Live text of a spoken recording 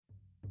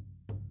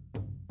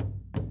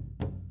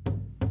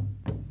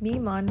Mi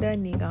Manda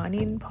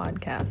Niganin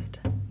Podcast.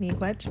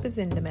 Miigwech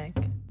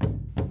Bazindamek.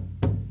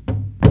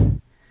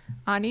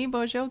 Ani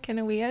Bojo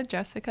Kinawea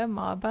Jessica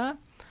Maba.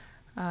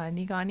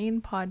 Niganin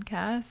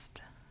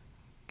Podcast.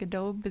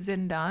 Gado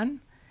Bazindan.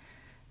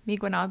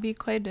 Migwanabi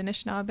Kwe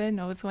Dinishnabe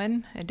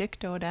Noswen.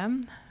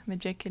 Edictodem.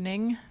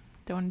 Majikining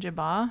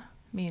Donjaba.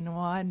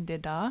 Minwa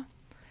Dida.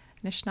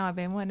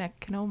 Nishnabe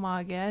Wanekno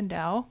Maga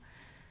Dao.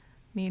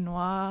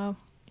 Minwa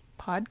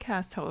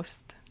podcast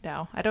host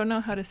Dao. I don't know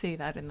how to say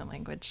that in the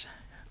language.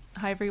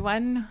 Hi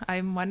everyone,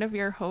 I'm one of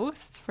your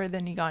hosts for the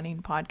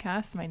Niganin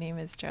podcast. My name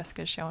is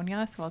Jessica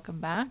Shonias. Welcome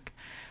back.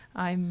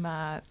 I'm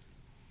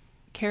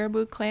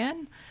Caribou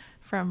Clan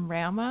from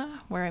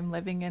Rama, where I'm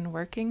living and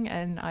working,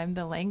 and I'm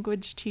the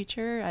language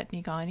teacher at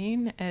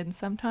Niganin, and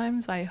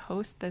sometimes I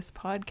host this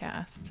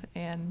podcast,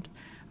 and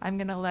I'm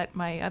going to let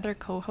my other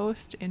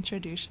co-host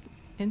introduce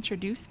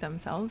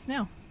themselves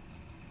now.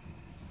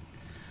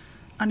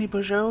 Ani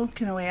Bojo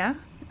Kinawea,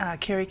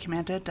 Carrie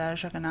Commander da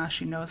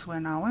Jaganashi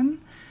Noswen Awan,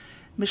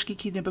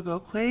 Mishkiki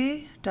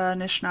Nibagokwe da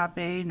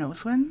Nishnabe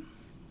Noswen,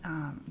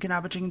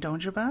 Ganabajing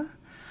Donjaba,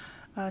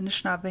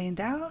 Nishnabe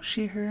Ndao,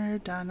 she her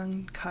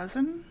Dun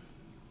cousin.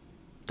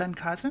 Good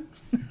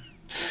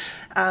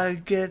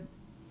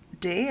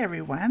day,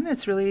 everyone.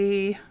 It's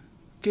really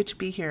good to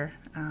be here.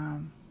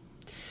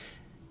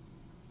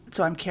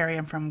 So I'm Carrie.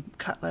 I'm from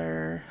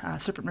Cutler,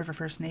 Serpent River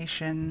First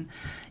Nation,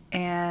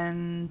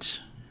 and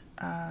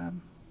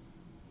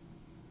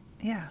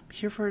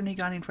here for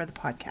Niganin for the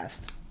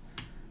podcast.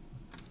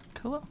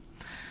 Cool.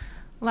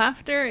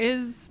 Laughter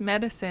is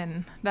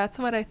medicine. That's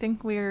what I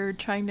think we're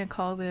trying to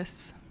call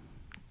this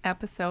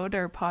episode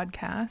or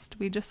podcast.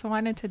 We just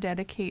wanted to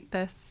dedicate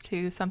this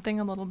to something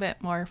a little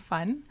bit more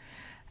fun,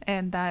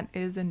 and that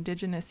is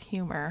Indigenous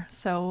humor.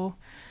 So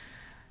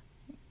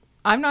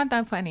I'm not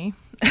that funny,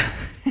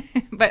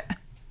 but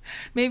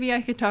maybe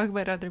I could talk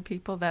about other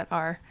people that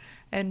are,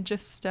 and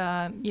just,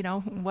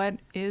 what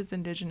is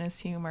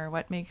Indigenous humor?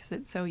 What makes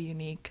it so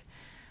unique?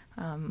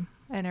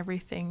 And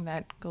everything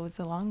that goes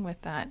along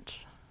with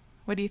that.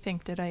 What do you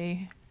think? Did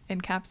I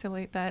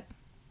encapsulate that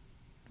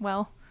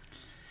well?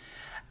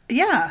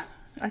 Yeah,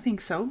 I think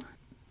so.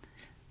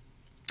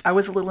 I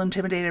was a little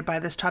intimidated by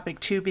this topic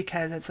too,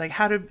 because it's like,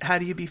 how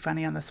do you be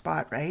funny on the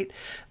spot, right?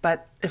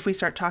 But if we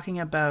start talking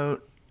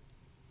about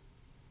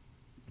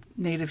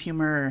Native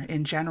humor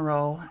in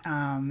general,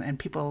 and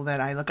people that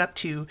I look up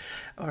to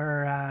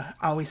or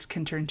always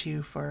can turn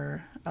to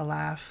for a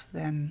laugh,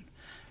 then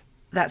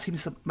that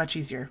seems much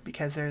easier,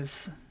 because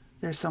there's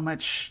so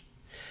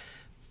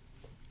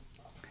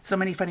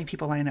many funny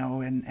people I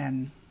know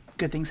and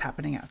good things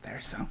happening out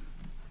there. So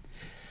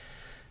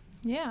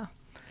yeah.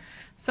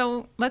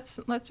 So let's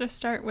just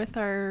start with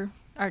our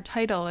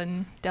title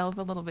and delve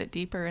a little bit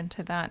deeper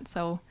into that.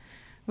 So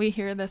we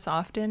hear this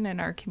often in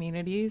our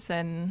communities,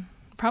 and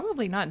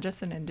probably not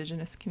just in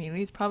Indigenous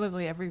communities,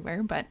 probably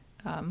everywhere. But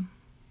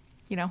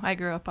I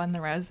grew up on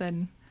the res,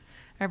 and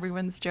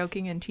everyone's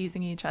joking and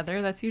teasing each other.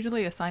 That's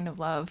usually a sign of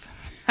love,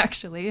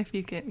 actually, if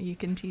you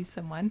can tease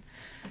someone.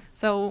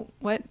 So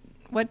what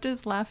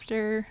does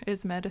laughter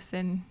is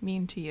medicine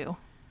mean to you?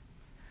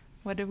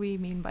 What do we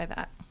mean by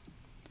that?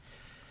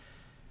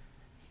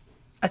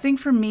 I think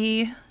for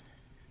me,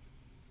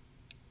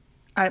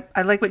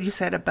 I like what you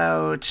said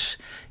about,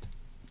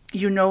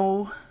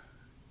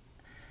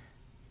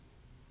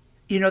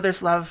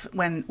 there's love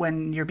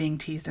when you're being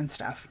teased and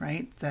stuff,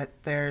 right?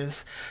 That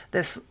there's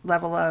this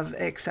level of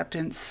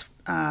acceptance,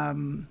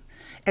 and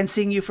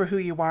seeing you for who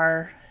you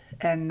are,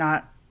 and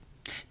not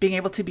being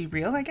able to be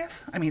real, I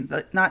guess. I mean,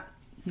 not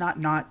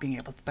being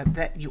able to, but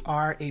that you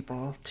are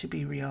able to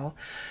be real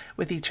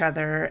with each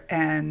other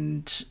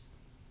and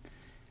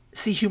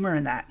see humor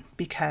in that,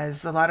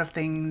 because a lot of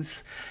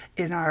things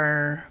in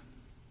our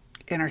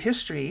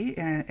history,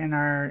 in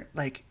our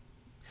like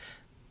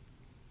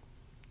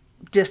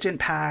distant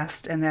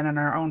past, and then in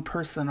our own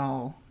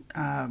personal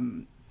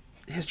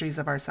histories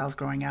of ourselves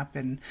growing up,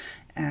 and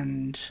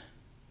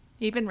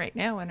even right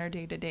now in our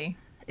day-to-day.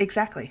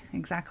 Exactly.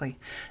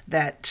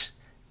 That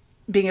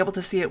being able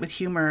to see it with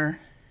humor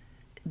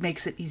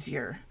makes it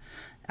easier.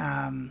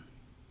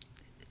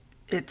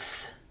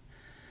 It's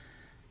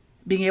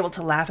being able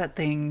to laugh at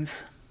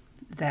things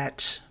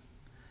that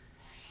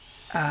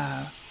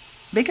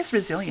make us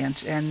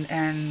resilient,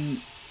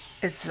 and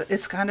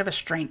it's kind of a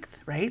strength,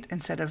 right?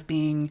 Instead of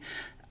being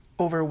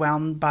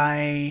overwhelmed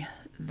by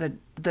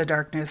the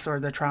darkness or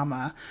the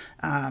trauma,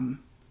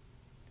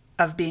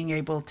 of being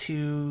able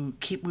to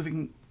keep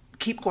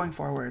going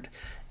forward,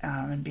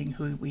 and being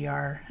who we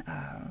are,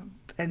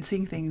 and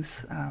seeing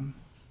things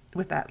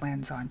with that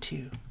lens on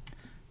too,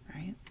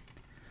 right?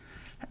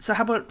 So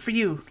how about for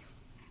you?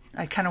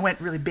 I kind of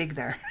went really big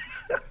there.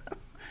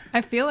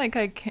 I feel like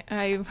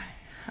I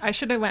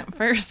should have went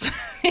first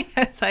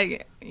because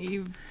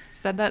you've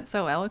said that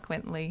so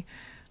eloquently.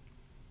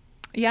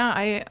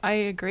 Yeah, I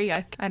agree.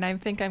 And I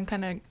think I'm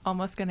kind of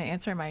almost going to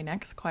answer my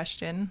next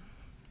question,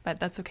 but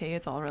that's okay.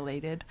 It's all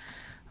related.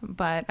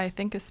 But I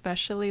think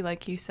especially,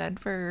 like you said,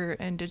 for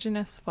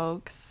Indigenous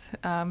folks,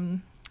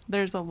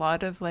 there's a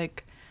lot of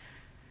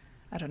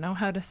I don't know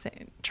how to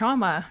say,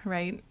 trauma,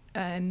 right?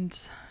 And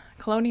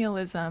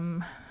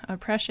colonialism,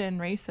 oppression,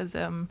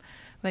 racism,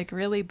 like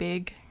really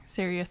big,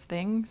 serious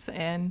things.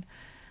 And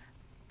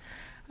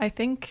I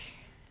think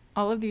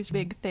all of these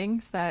big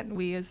things that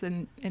we as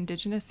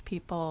Indigenous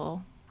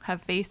people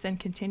have faced and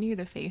continue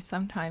to face,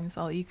 sometimes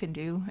all you can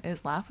do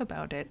is laugh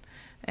about it.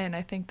 And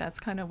I think that's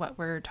kind of what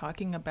we're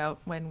talking about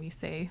when we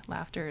say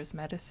laughter is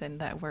medicine,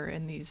 that we're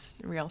in these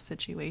real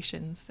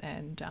situations.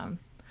 And,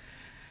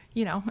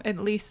 you know, at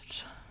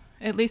least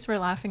we're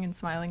laughing and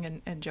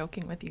smiling and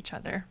joking with each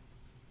other.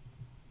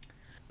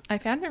 I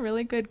found a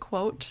really good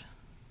quote.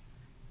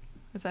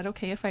 Is that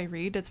okay if I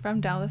read? It's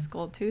from Dallas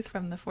Goldtooth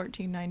from the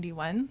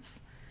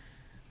 1491s.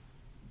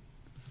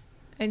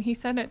 And he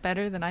said it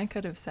better than I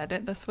could have said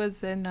it. This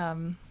was in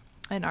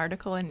an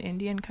article in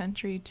Indian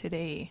Country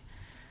Today,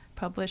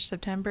 published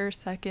September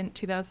 2nd,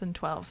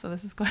 2012. So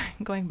this is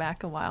going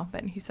back a while.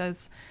 But he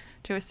says,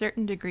 to a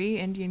certain degree,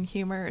 Indian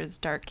humor is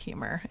dark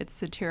humor. It's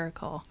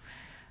satirical.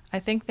 I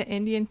think the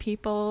Indian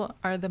people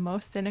are the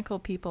most cynical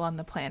people on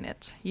the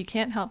planet. You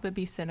can't help but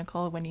be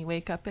cynical when you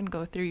wake up and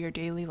go through your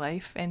daily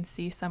life and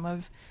see some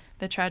of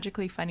the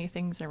tragically funny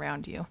things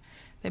around you.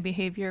 The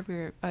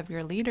behavior of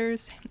your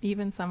leaders,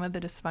 even some of the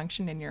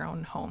dysfunction in your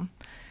own home.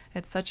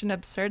 It's such an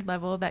absurd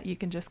level that you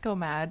can just go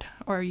mad,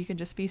 or you can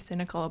just be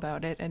cynical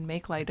about it and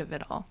make light of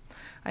it all.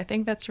 I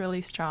think that's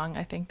really strong.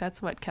 I think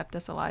that's what kept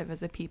us alive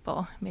as a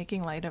people,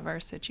 making light of our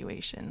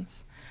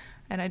situations.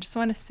 And I just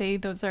want to say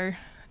those are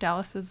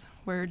Dallas's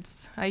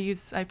words. I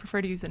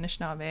prefer to use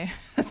Anishinaabe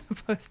as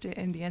opposed to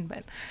Indian,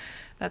 but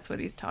that's what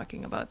he's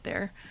talking about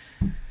there.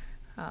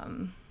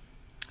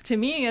 To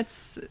me,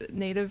 it's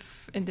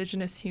Native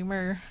Indigenous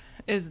humor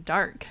is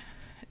dark,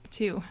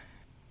 too,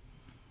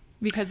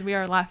 because we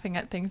are laughing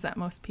at things that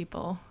most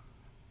people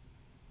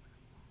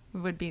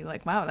would be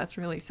like, wow, that's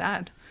really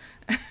sad.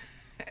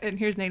 And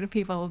here's Native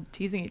people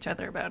teasing each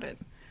other about it.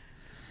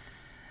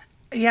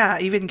 Yeah,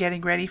 even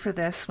getting ready for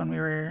this, when we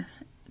were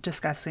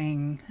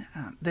discussing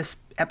this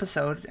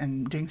episode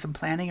and doing some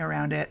planning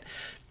around it,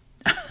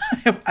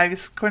 I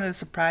was kind of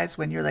surprised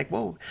when you're like,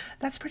 whoa,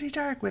 that's pretty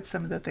dark, with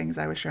some of the things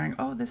I was sharing.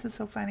 Oh, this is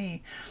so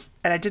funny.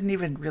 And I didn't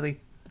even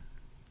really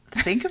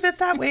think of it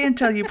that way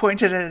until you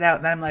pointed it out.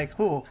 And I'm like,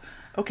 oh,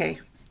 okay.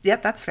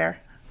 Yep, that's fair.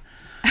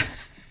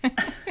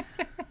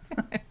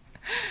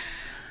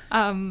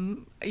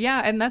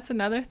 Yeah, and that's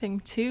another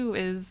thing too,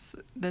 is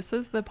this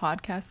is the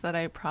podcast that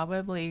I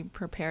probably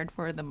prepared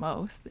for the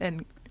most,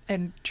 and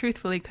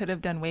truthfully could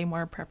have done way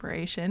more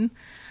preparation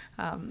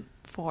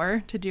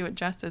to do it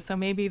justice. So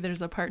maybe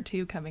there's a part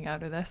 2 coming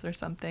out of this or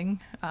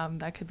something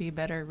that could be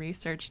better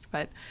researched.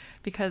 But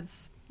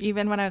because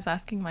even when I was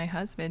asking my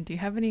husband, do you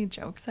have any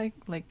jokes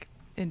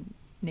in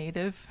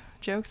Native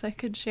jokes I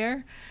could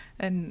share?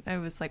 And I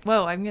was like,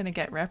 whoa, I'm going to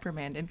get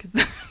reprimanded because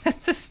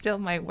this is still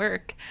my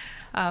work.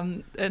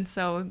 And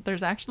so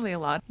there's actually a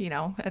lot,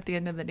 at the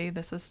end of the day,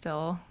 this is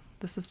still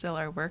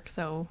our work.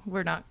 So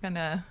we're not going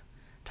to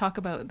talk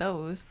about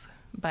those,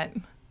 but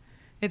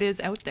it is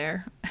out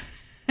there.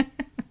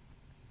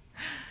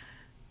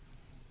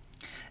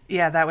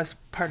 Yeah, that was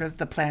part of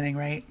the planning,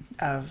 right?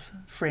 Of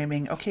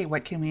framing, okay,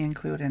 what can we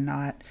include and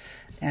not?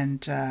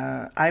 And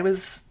I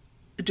was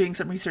doing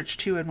some research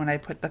too, and when I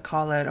put the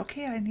call out,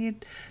 okay, I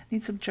need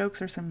some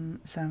jokes or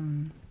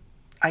some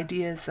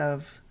ideas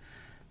of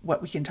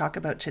what we can talk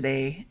about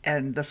today.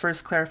 And the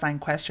first clarifying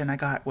question I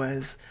got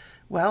was,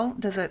 well,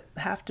 does it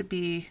have to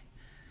be,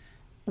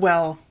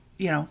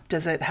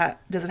 does it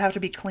have to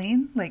be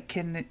clean? Like,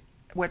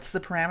 what's the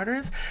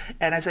parameters?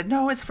 And I said,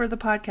 no, it's for the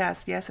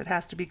podcast. Yes, it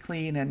has to be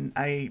clean. And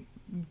I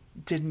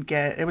didn't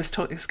get, it was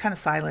kind of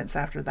silence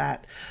after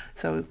that.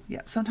 So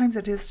yeah, sometimes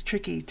it is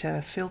tricky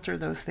to filter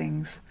those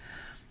things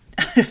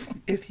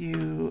if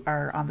you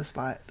are on the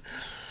spot.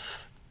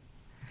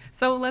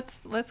 So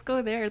let's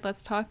go there.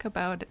 Let's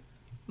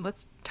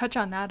touch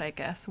on that, I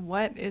guess.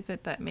 What is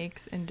it that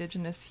makes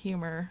Indigenous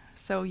humor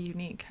so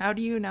unique? How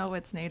do you know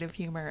it's Native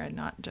humor and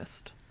not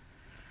just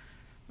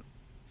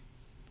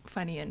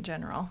funny in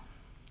general?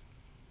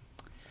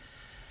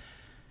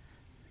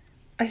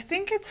 I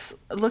think it's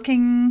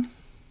looking,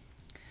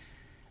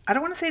 I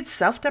don't want to say it's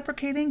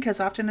self-deprecating, because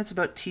often it's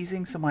about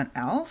teasing someone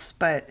else,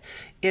 but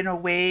in a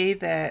way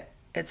that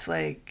it's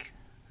like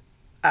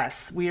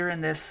us. We are in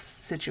this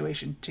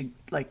situation to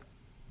like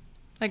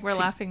we're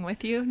laughing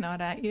with you, not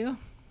at you.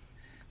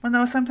 Well,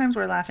 no, sometimes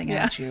we're laughing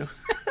at you.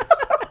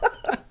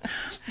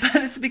 But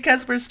it's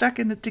because we're stuck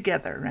in it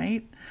together,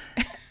 right?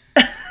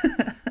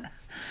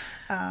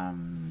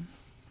 I'm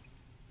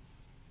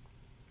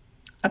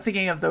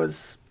thinking of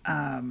those,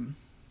 some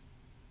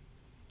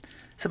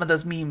of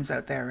those memes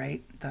out there,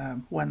 right?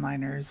 The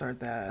one-liners or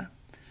the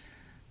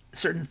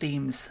certain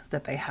themes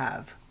that they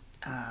have.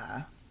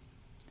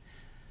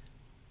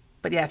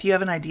 But yeah, if you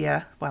have an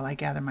idea while I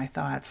gather my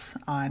thoughts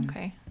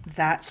on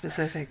that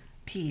specific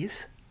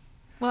piece.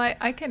 Well,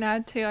 I can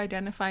add to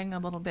identifying a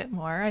little bit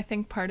more. I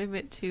think part of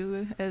it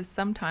too is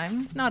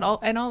sometimes, not all,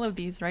 and all of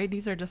these, right?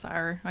 These are just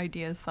our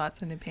ideas,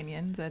 thoughts, and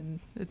opinions, and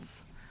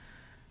it's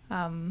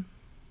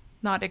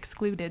not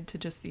excluded to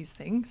just these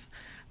things.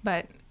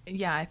 But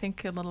yeah, I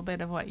think a little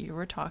bit of what you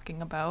were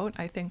talking about.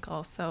 I think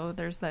also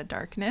there's that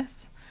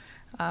darkness,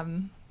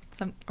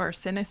 or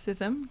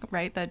cynicism,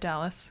 right, that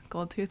Dallas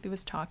Goldtooth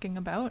was talking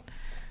about.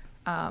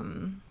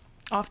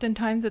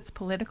 Oftentimes it's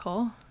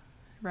political,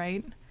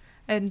 right?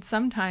 And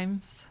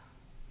sometimes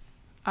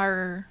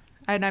and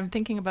I'm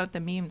thinking about the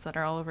memes that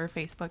are all over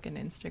Facebook and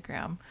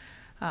Instagram.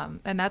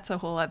 And that's a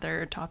whole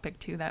other topic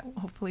too that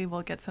hopefully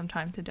we'll get some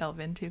time to delve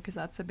into, because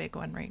that's a big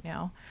one right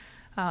now.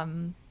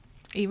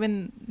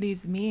 Even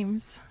these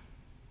memes,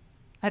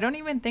 I don't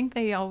even think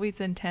they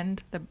always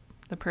intend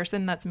the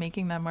person that's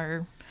making them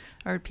or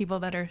people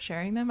that are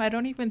sharing them. I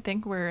don't even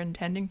think we're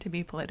intending to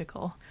be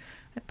political,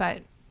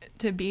 but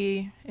to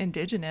be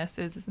Indigenous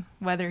is,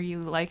 whether you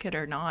like it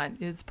or not,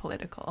 is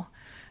political.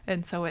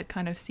 And so it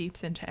kind of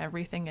seeps into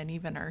everything, and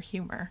even our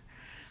humor.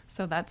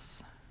 So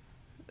that's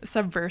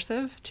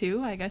subversive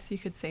too, I guess you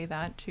could say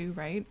that too,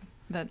 right?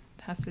 That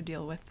has to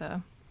deal with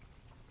the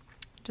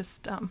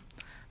just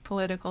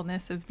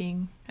politicalness of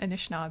being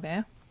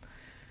Anishinaabe.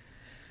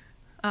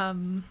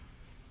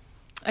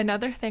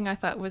 Another thing I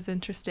thought was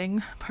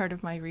interesting, part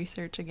of my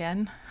research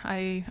again,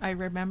 I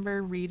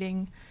remember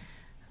reading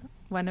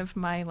one of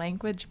my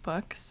language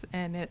books,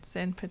 and it's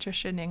in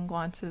Patricia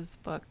Ningwance's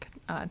book,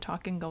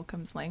 Talking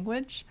Gilkum's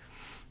Language.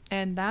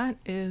 And that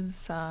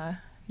is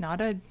not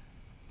a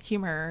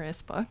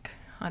humorous book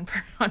on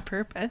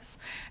purpose.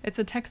 It's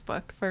a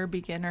textbook for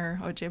beginner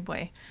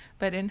Ojibwe.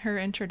 But in her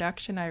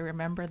introduction, I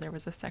remember there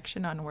was a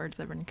section on words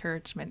of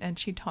encouragement, and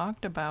she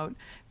talked about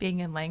being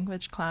in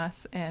language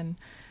class, and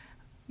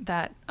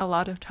that a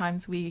lot of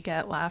times we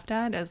get laughed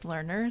at as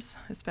learners,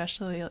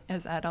 especially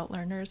as adult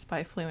learners,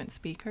 by fluent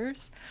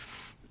speakers.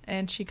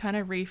 And she kind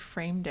of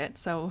reframed it.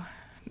 So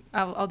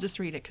I'll just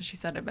read it because she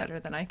said it better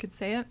than I could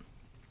say it.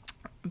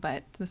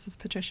 But this is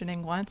Patricia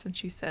Ningwance, and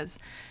she says,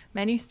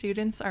 many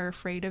students are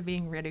afraid of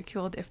being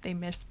ridiculed if they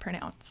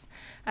mispronounce.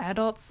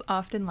 Adults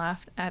often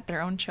laugh at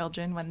their own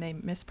children when they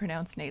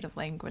mispronounce native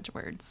language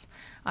words.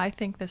 I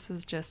think this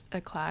is just a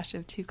clash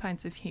of two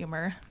kinds of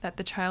humor that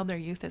the child or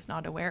youth is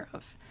not aware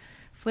of.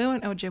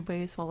 Fluent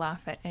Ojibwes will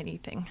laugh at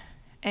anything.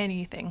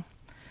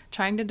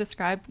 Trying to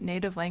describe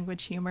native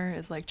language humor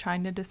is like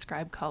trying to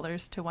describe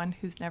colors to one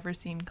who's never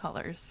seen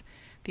colors.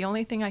 The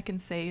only thing I can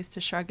say is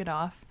to shrug it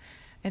off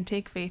and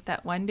take faith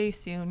that one day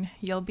soon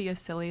you'll be as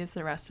silly as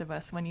the rest of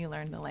us when you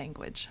learn the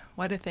language.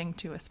 What a thing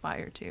to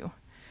aspire to.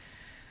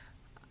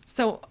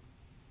 So,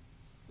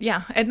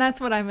 yeah, and that's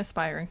what I'm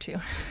aspiring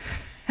to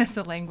as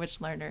a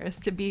language learner, is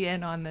to be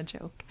in on the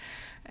joke.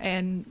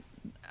 And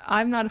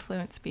I'm not a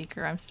fluent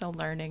speaker. I'm still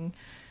learning.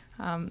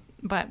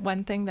 But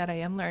one thing that I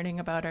am learning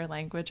about our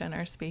language and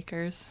our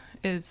speakers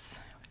is,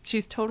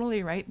 she's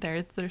totally right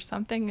there. There's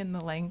something in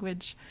the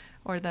language,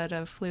 or that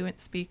a fluent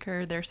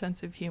speaker, their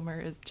sense of humor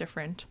is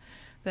different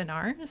than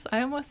ours.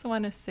 I almost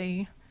want to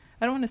say,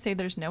 I don't want to say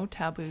there's no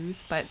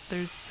taboos, but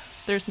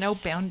there's no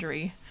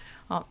boundary.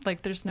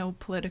 Like there's no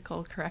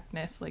political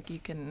correctness. Like you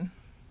can,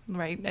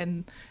 right?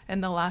 And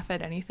they'll laugh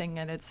at anything,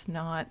 and it's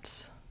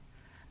not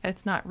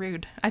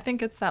rude. I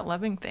think it's that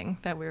loving thing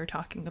that we were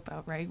talking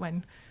about, right?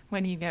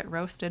 When you get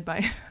roasted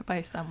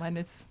by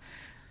someone,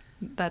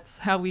 that's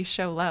how we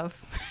show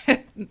love,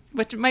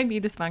 which might be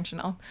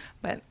dysfunctional,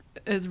 but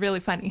is really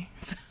funny.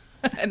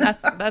 And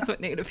that's what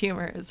native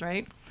humor is,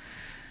 right?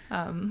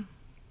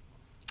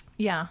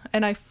 Yeah.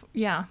 And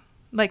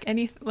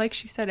like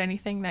she said,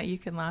 anything that you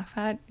can laugh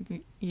at,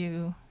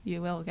 you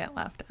will get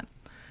laughed at.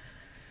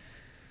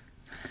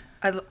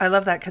 I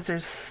love that, because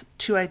there's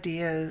two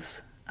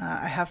ideas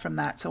I have from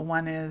that. So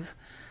one is,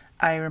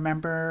 I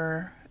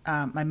remember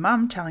my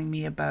mom telling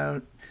me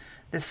about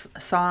this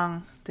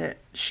song that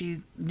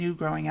she knew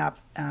growing up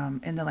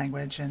in the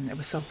language, and it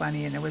was so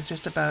funny. And it was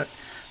just about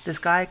this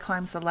guy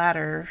climbs the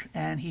ladder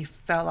and he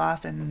fell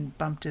off and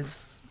bumped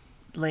his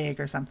leg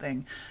or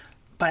something.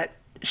 But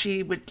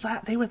they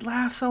would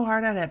laugh so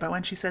hard at it. But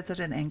when she says it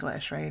in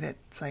English, right,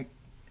 it's like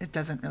it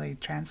doesn't really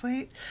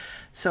translate.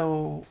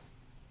 So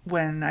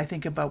when I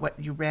think about what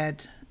you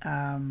read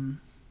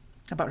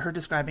about her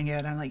describing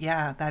it, I'm like,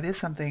 yeah, that is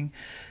something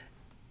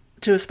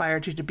to aspire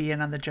to be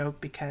in on the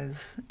joke,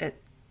 because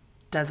it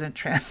doesn't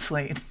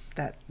translate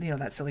that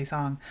silly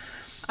song.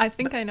 I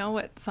think I know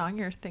what song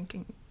you're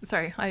thinking.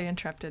 Sorry, I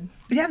interrupted.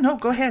 Yeah, no,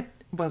 go ahead.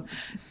 Well,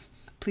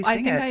 please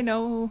sing it. I think I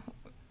know.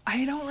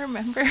 I don't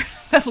remember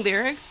the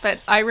lyrics, but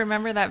I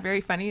remember that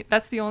very funny.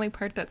 That's the only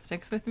part that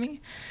sticks with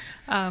me.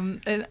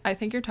 I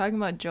think you're talking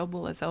about Joe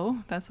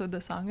Belizo. That's what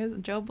the song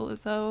is. Joe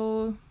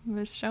Belizo,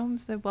 Miss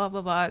Shomes, blah,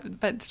 blah, blah.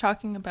 But it's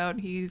talking about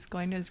he's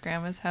going to his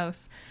grandma's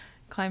house,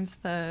 climbs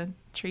the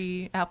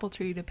apple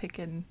tree to pick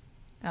an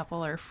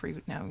apple or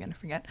fruit. Now I'm going to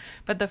forget.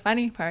 But the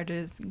funny part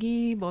is,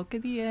 Gi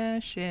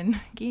Bokadiashin,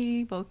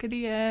 Gi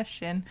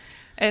Bokadiashin.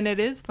 And it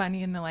is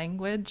funny in the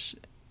language,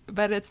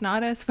 but it's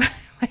not as funny,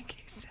 like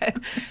you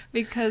said,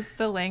 because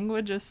the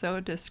language is so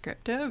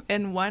descriptive.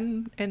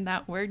 And in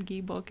that word,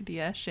 Gi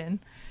Bokadiashin,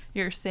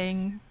 you're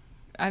saying,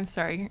 I'm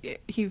sorry,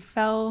 he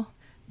fell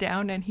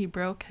down and he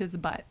broke his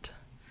butt.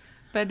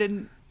 But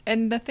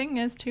And the thing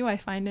is, too, I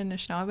find in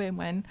Anishinaabe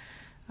when,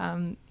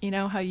 you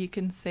know, how you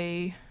can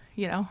say,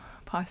 you know,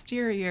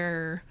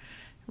 posterior,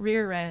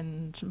 rear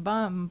end,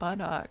 bum,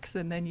 buttocks,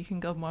 and then you can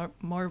go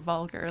more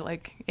vulgar,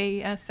 like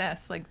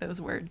ASS, like those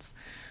words.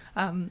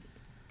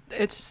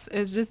 It's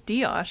just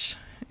diosh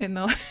in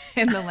the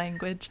in the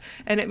language,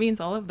 and it means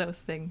all of those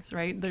things,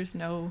 right? There's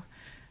no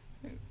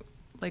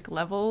like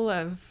level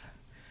of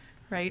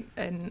right,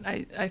 and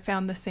I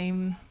found the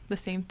same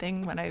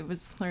thing when I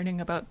was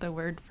learning about the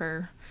word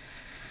for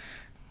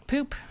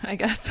poop, I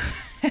guess,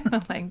 in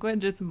the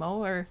language. It's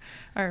mo or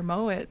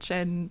moich.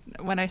 And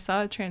when I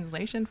saw a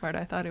translation for it,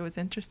 I thought it was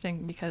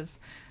interesting because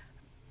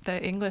the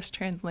English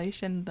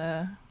translation,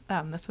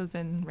 this was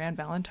in Rand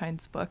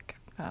Valentine's book,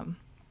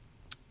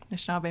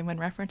 Anishinaabe when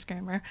reference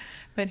grammar,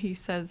 but he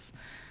says,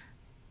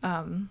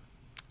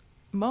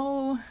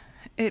 mo,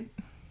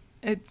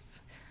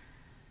 it's,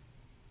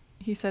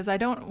 he says, I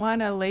don't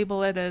want to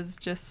label it as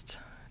just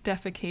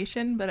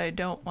defecation, but I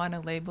don't want to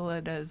label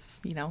it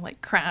as, you know,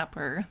 like crap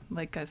or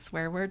like a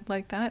swear word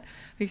like that.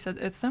 He said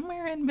it's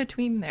somewhere in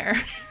between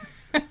there.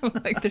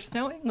 Like there's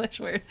no English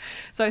word.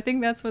 So I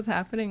think that's what's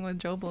happening with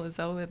Jobel is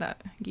with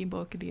that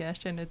Gibo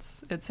Kadiesh, and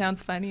it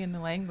sounds funny in the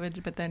language,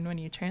 but then when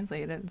you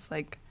translate it, it's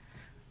like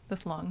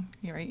this long.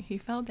 You're right. He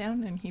fell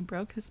down and he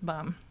broke his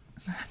bum.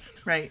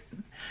 Right.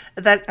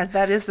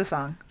 That is the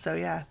song. So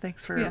yeah,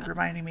 thanks for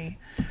reminding me.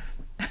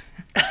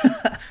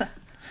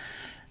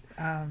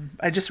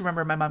 I just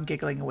remember my mom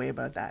giggling away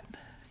about that.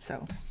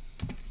 So,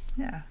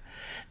 yeah.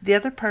 The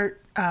other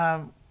part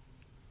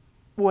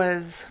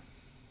was,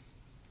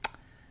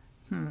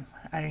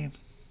 I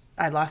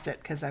lost it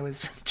because I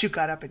was too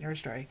caught up in your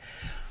story.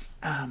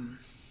 Do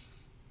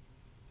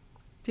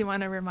you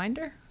want a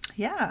reminder?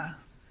 Yeah.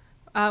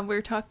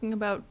 We're talking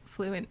about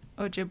fluent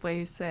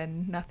Ojibways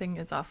and nothing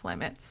is off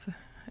limits,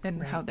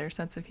 and how their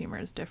sense of humor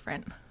is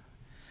different.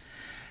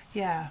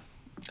 Yeah.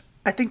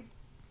 I think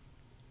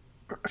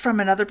from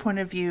another point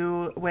of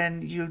view,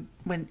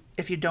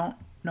 if you don't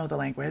know the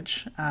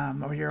language,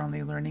 or you're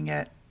only learning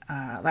it,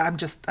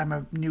 I'm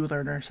a new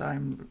learner, so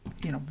I'm,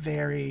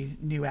 very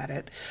new at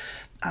it.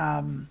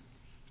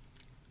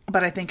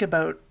 But I think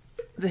about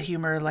the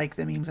humor, like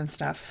the memes and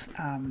stuff.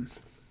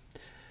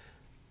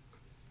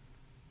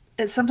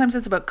 Sometimes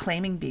it's about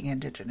claiming being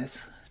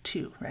Indigenous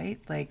too,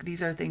 right? Like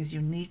these are things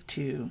unique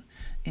to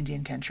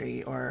Indian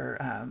country or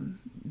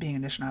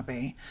being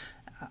Anishinaabe.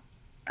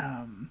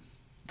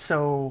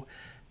 So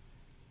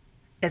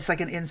it's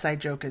like an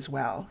inside joke as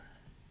well.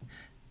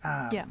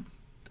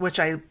 Which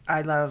I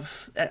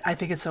love. I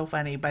think it's so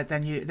funny, but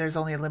then there's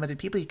only a limited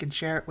people you can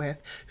share it with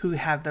who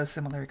have those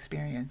similar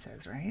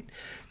experiences, right?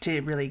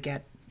 To really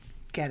get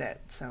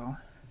it. So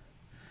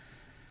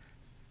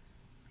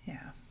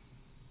yeah.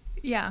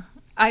 Yeah.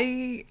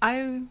 I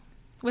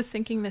was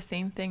thinking the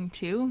same thing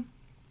too.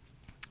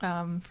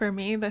 For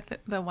me,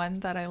 the one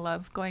that I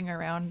love going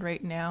around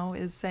right now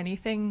is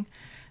anything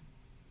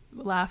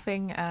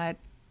laughing at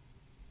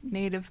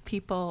Native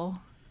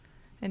people,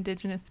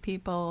 Indigenous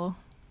people,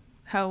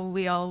 how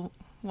we all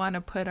want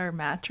to put our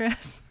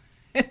mattress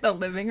in the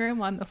living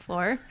room on the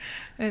floor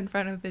in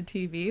front of the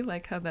TV,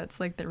 like how that's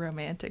like the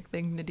romantic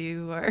thing to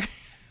do, or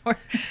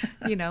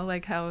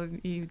like how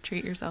you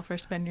treat yourself or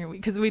spend your week,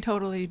 because we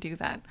totally do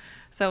that.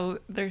 So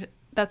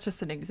that's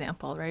just an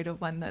example, right, of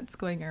one that's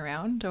going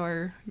around.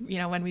 Or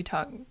when we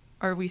talk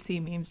or we see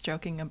memes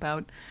joking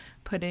about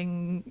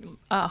putting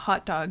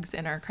hot dogs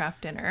in our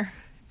craft dinner.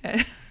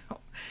 I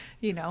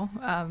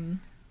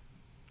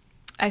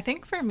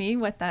think for me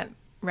what that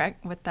I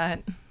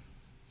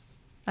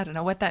don't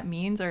know what that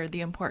means, or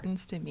the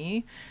importance to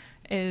me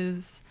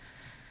is,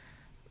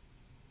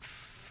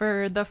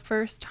 for the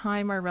first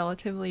time or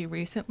relatively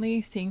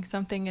recently, seeing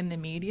something in the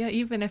media,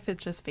 even if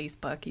it's just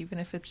Facebook, even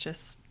if it's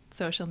just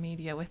social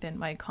media within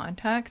my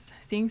contacts,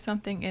 seeing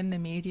something in the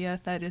media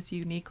that is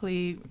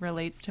uniquely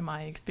relates to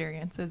my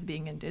experience as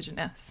being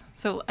Indigenous.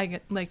 So I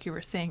get, like you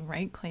were saying,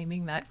 right,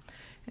 claiming that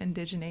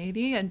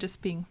indigeneity and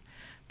just being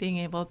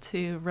able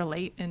to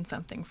relate in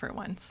something for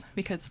once,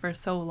 because for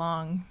so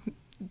long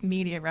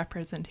media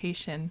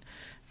representation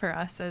for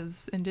us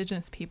as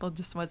Indigenous people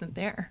just wasn't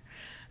there.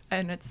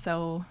 And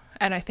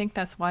I think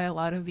that's why a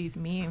lot of these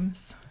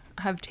memes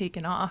have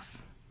taken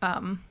off,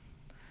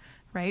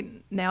 right?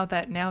 Now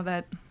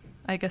that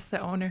I guess the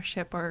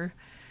ownership or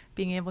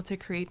being able to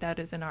create that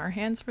is in our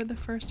hands for the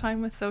first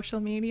time with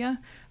social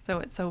media. So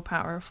it's so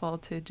powerful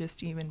to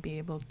just even be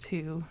able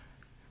to,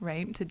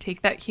 right, to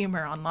take that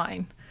humor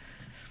online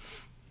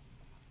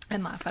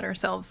and laugh at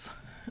ourselves.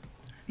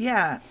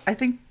 Yeah, I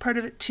think part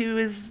of it too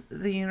is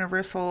the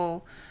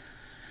universal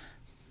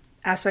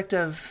aspect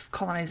of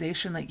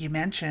colonization, like you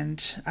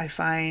mentioned. I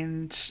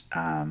find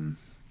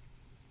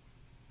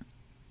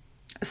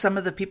some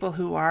of the people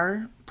who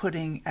are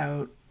putting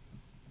out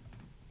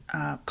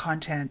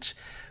content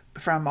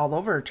from all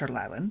over Turtle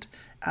Island,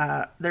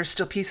 there's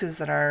still pieces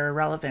that are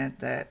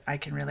relevant that I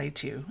can relate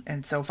to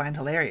and so find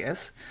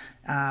hilarious.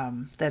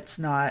 That's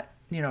not,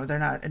 they're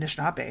not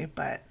Anishinaabe,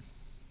 but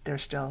they're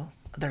still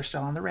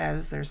on the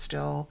res. There's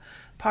still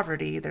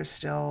poverty. There's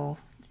still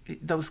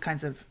those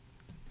kinds of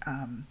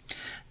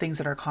things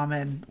that are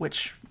common,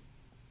 which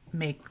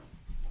make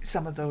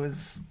some of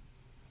those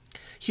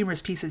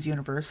humorous pieces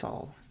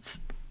universal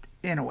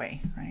in a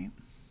way, right?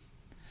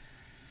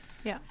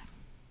 Yeah.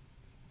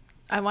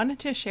 I wanted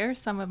to share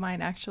some of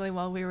mine actually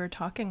while we were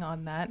talking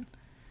on that.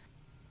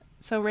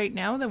 So right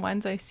now, the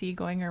ones I see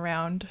going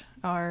around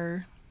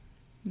are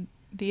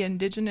the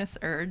indigenous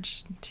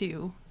urge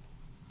to ...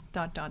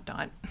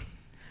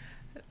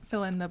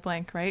 fill in the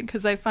blank, right?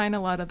 Because I find a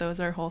lot of those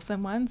are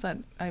wholesome ones that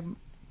I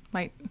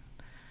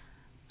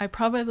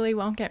probably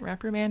won't get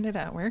reprimanded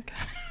at work.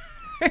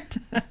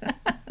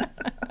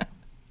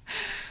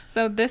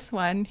 So this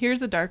one,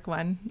 here's a dark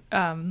one,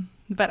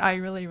 but I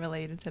really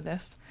related to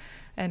this.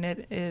 And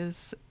it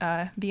is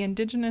the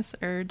indigenous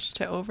urge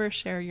to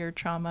overshare your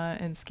trauma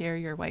and scare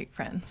your white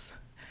friends.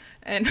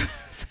 And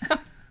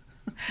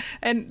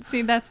and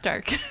see, that's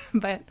dark.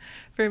 But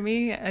for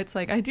me, it's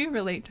like I do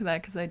relate to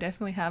that because I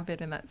definitely have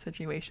been in that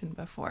situation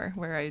before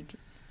where I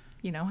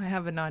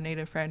have a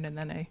non-native friend and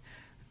then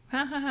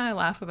I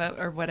laugh about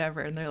or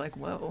whatever. And they're like,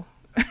 whoa.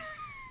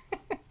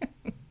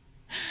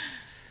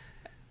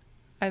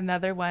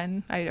 Another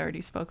one, I already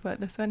spoke about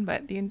this one,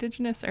 but the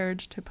indigenous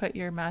urge to put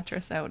your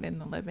mattress out in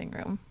the living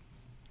room.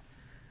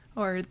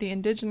 Or the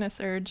indigenous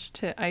urge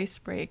to ice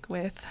break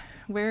with,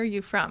 where are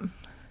you from?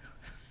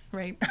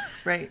 Right?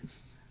 Right.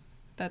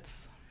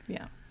 That's,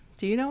 yeah.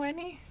 Do you know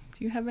any?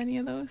 Do you have any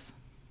of those?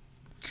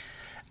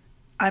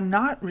 I'm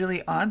not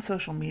really on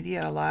social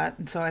media a lot,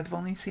 and so I've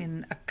only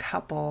seen a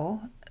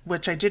couple,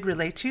 which I did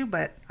relate to,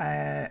 but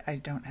I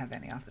don't have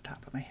any off the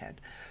top of my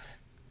head.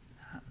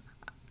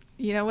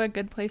 You know, a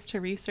good place to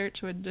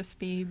research would just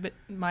be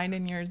mine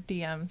and yours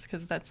DMs,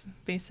 because that's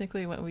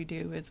basically what we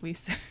do is we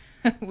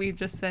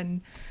just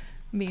send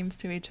memes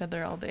to each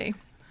other all day.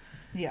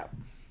 Yeah.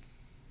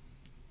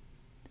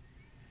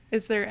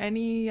 Is there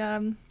any,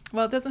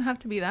 well, it doesn't have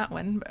to be that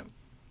one, but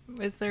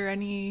is there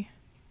any,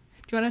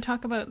 do you want to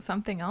talk about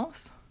something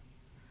else?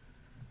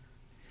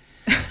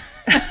 Do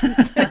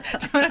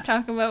you want to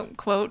talk about,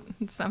 quote,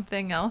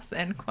 something else,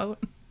 end quote?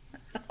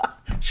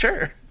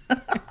 Sure.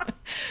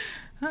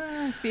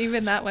 See,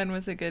 even that one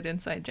was a good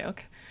inside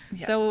joke.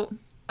 Yeah. So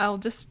I'll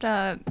just,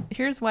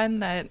 here's one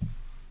that,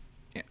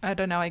 I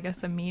don't know, I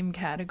guess a meme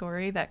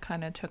category that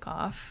kind of took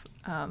off.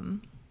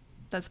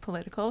 That's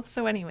political.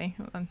 So anyway,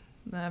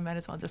 I might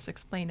as well just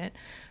explain it.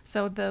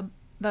 So the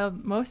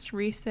most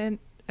recent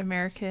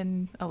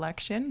American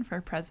election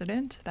for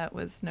president, that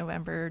was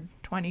November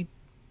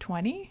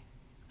 2020,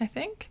 I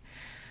think.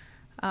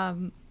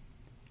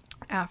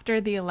 After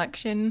the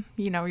election,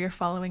 you're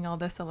following all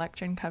this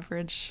election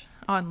coverage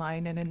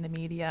online and in the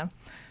media.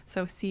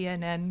 So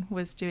CNN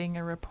was doing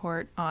a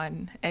report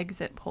on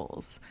exit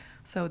polls.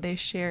 So they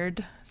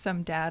shared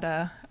some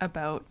data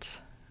about,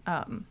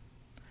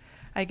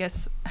 I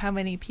guess, how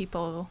many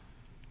people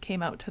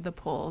came out to the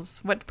polls,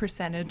 what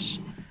percentage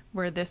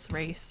were this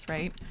race,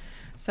 right?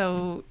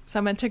 So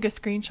someone took a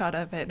screenshot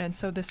of it. And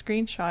so the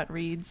screenshot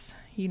reads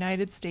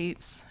United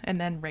States and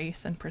then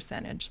race and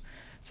percentage.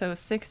 So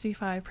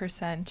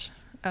 65%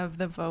 of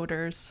the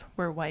voters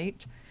were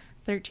white,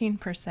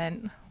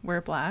 13%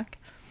 were black,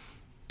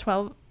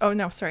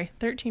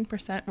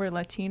 13% were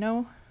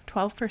Latino,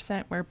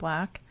 12% were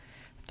black,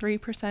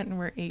 3%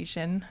 were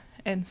Asian,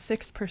 and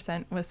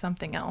 6% was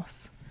something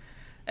else.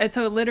 And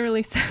so it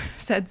literally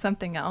said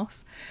something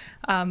else.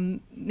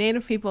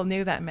 Native people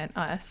knew that meant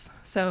us.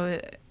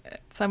 So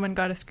someone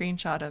got a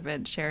screenshot of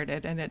it, shared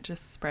it, and it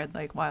just spread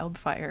like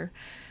wildfire.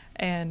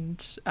 And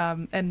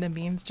the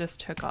memes just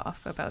took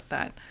off about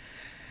that.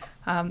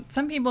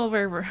 Some people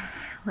were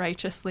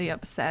righteously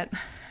upset.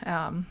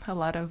 A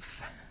lot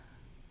of,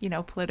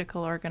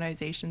 political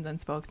organizations and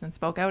spokesmen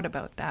spoke out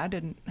about that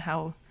and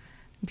how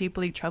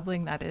deeply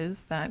troubling that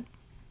is, that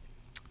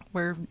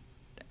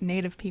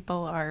Native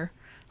people are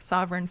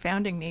sovereign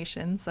founding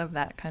nations of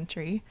that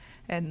country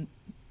and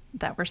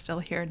that we're still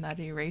here and that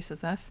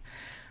erases us.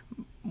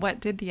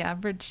 What did the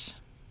average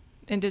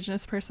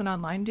Indigenous person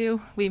online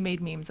do? We made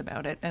memes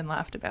about it and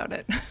laughed about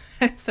it.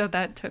 So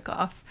that took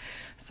off.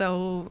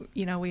 So,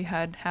 we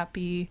had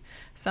Happy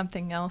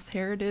Something Else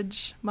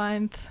Heritage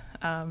Month.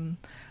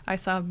 I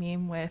saw a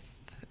meme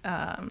with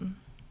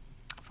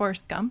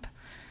Forrest Gump,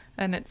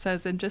 and it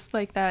says, and just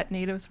like that,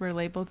 natives were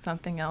labeled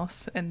something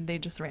else and they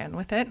just ran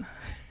with it.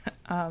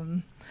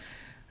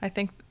 I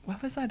think,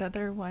 what was that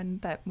other one,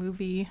 that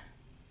movie,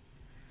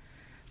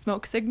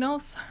 Smoke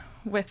Signals,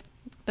 with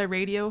the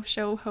radio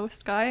show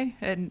host guy,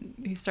 and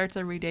he starts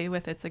every day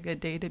with "It's a good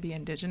day to be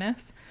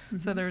Indigenous." Mm-hmm.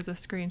 So there was a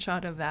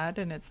screenshot of that,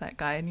 and it's that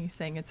guy, and he's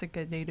saying it's a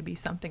good day to be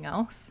something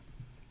else.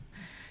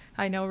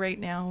 I know right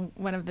now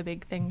one of the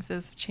big things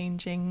is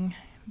changing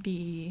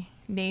the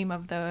name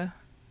of a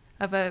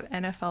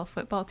NFL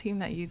football team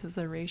that uses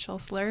a racial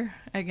slur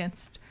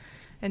against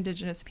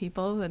Indigenous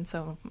people, and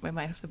so we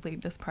might have to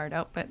bleed this part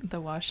out, but the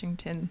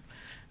Washington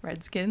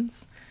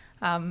Redskins.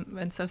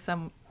 And so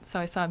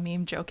I saw a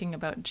meme joking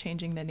about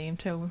changing the name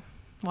to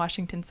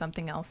Washington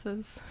something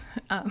else's.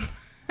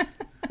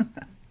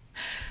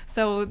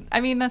 So,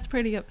 I mean, that's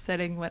pretty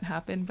upsetting what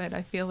happened, but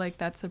I feel like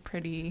that's a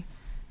pretty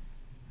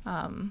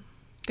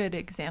good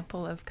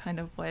example of kind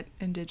of what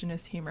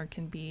Indigenous humor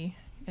can be.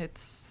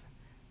 It's,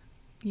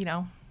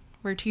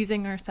 we're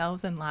teasing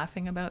ourselves and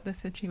laughing about the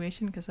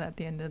situation because at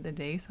the end of the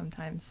day,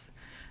 sometimes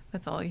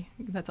that's all you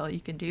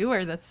can do,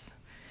 or that's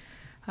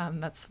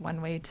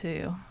one way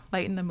to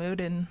lighten the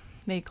mood and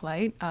make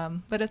light.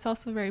 But it's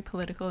also very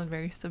political and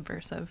very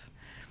subversive.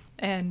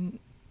 And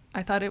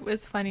I thought it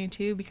was funny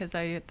too because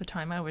at the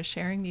time I was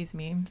sharing these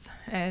memes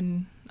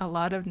and a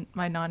lot of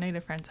my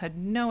non-native friends had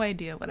no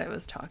idea what I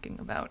was talking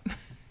about.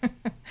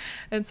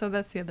 And so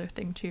that's the other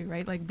thing too,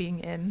 right? Like being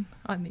in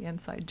on the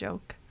inside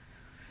joke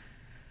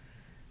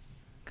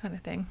kind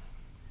of thing.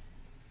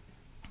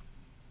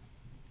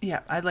 Yeah,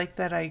 I like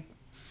that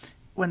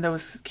when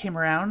those came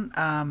around,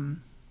 I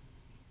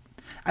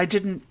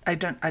don't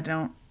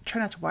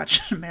try not to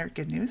watch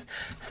American news,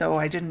 so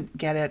I didn't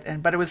get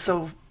it. But it was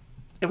still,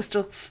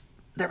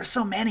 there were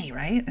so many,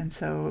 right? And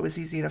so it was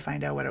easy to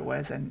find out what it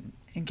was and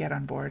get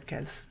on board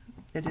because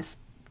it is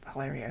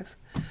hilarious.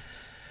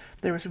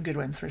 There were some good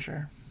ones for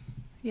sure.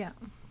 Yeah.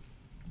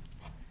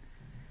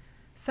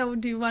 So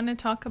do you want to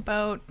talk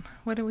about,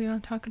 what do we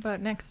want to talk about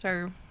next?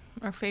 Our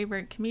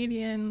favorite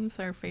comedians,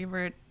 our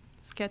favorite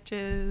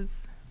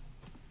sketches,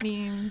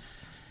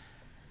 memes?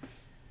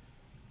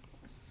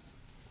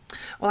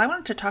 Well, I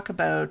wanted to talk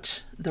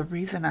about the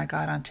reason I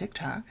got on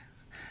TikTok.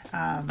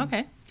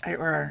 Okay.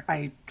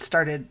 I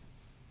started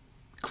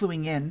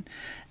cluing in.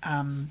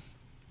 I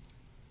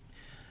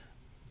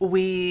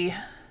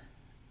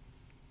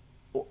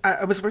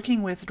was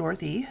working with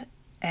Dorothy,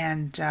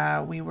 and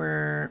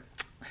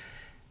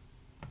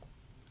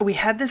we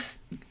had this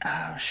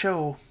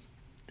show.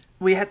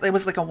 It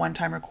was like a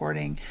one-time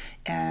recording,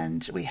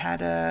 and we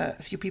had a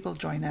few people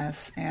join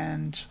us.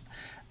 And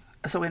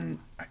so in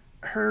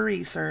her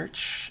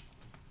research,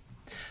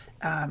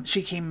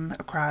 she came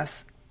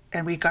across,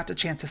 and we got the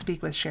chance to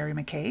speak with Sherry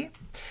McKay.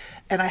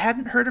 And I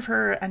hadn't heard of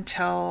her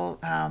until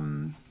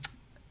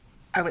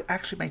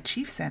actually my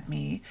chief sent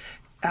me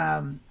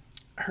a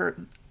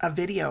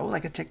video,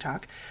 like a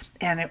TikTok,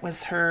 and it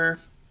was her.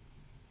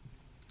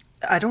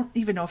 I don't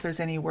even know if there's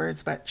any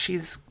words, but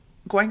she's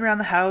going around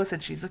the house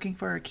and she's looking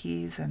for her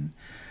keys and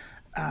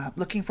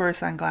looking for her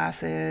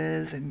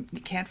sunglasses, and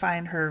you can't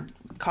find her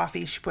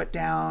coffee she put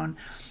down.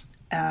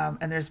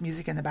 And there's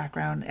music in the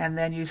background, and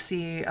then you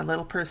see a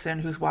little person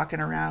who's walking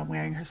around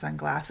wearing her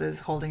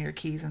sunglasses, holding her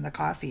keys and the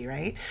coffee,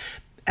 right?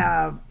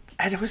 And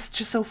it was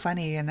just so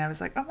funny, and I was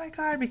like, oh my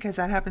God, because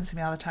that happens to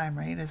me all the time,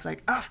 right? It's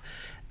like, oh,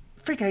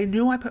 freak, I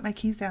knew I put my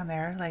keys down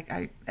there,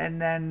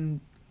 and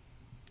then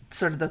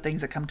sort of the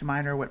things that come to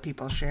mind are what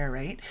people share,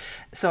 right?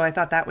 So I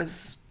thought that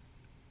was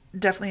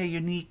definitely a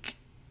unique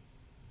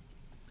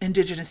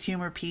Indigenous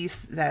humor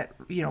piece that,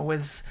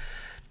 was...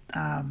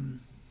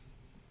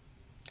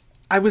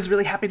 I was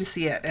really happy to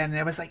see it, and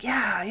it was like,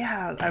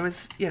 yeah, I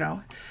was,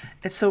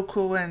 it's so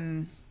cool.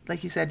 And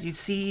like you said, you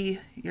see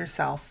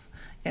yourself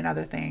in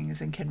other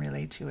things and can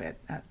relate to it.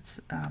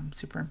 That's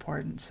super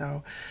important.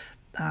 So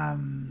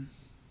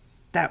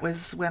that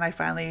was when I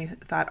finally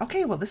thought,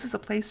 okay, well, this is a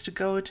place to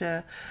go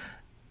to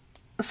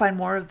find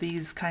more of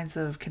these kinds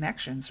of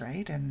connections,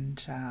 right? And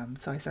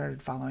so I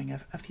started following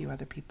a few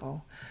other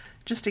people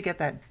just to get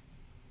that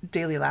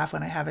daily laugh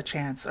when I have a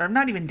chance, or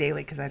not even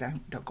daily because I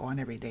don't go on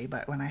every day,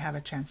 but when I have a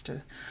chance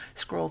to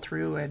scroll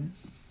through and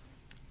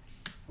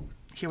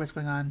hear what's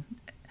going on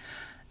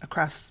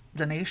across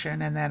the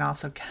nation, and then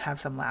also have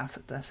some laughs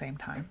at the same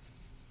time.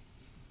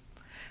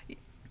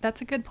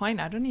 That's a good point.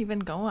 I don't even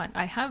go on.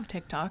 I have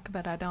TikTok,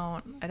 but I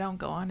don't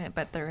go on it.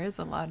 But there is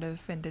a lot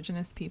of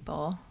Indigenous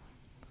people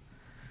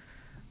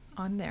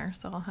on there,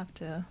 so I'll have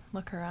to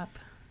look her up.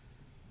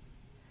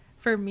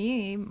 For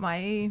me,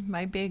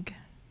 my big,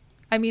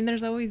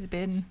 there's always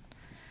been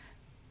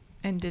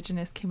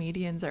Indigenous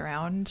comedians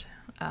around,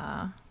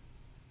 and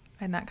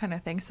that kind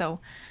of thing. So,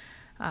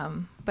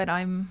 but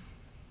I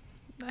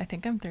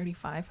think I'm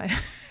 35.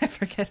 I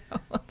forget how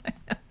old I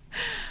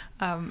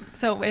am.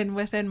 So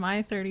within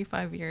my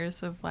 35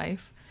 years of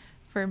life,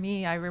 for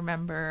me, I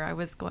remember I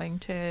was going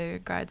to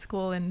grad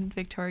school in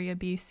Victoria,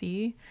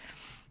 BC.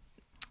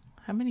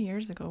 How many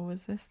years ago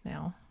was this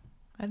now?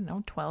 I don't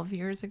know, 12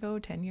 years ago,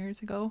 10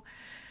 years ago.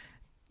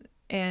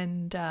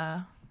 And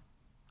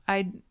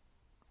I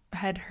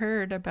had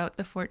heard about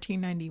the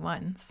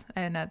 1491s,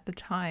 and at the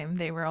time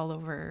they were all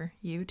over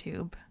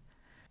YouTube.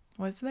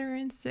 Was there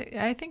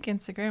I think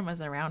Instagram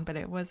was around, but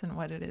it wasn't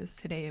what it is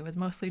today. It was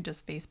mostly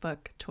just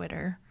Facebook,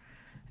 Twitter,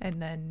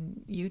 and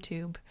then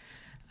YouTube.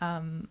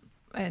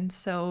 And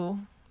so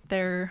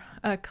they're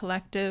a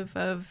collective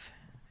of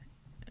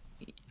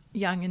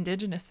young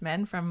Indigenous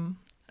men from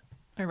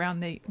around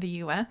the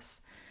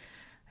US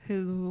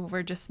who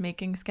were just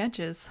making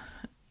sketches,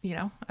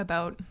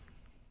 about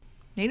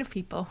Native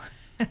people.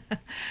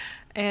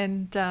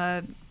 And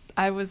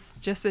I was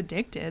just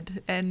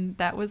addicted, and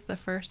that was the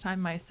first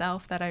time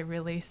myself that I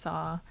really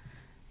saw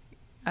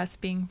us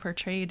being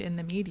portrayed in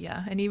the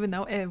media. And even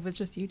though it was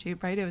just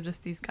YouTube, right, it was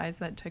just these guys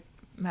that took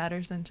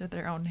matters into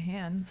their own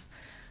hands.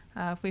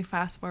 If we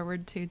fast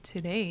forward to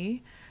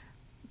today,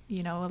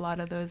 a lot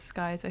of those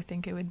guys, I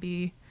think it would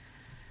be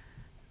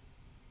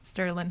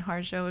Sterling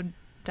Harjo,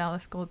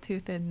 Dallas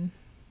Goldtooth, and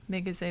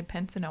Migaze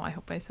Pensino, I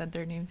hope I said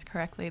their names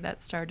correctly,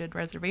 that started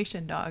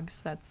Reservation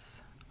Dogs.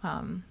 That's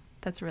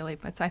really,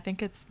 I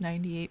think it's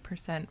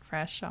 98%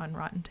 fresh on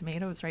Rotten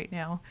Tomatoes right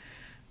now,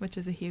 which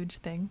is a huge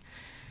thing.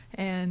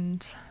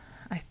 And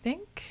I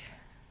think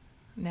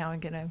now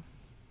I'm gonna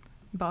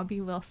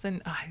Bobby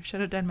Wilson. Oh, I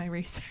should have done my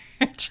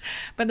research.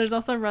 But there's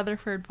also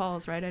Rutherford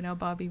Falls, right? I know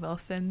Bobby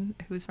Wilson,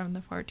 who's from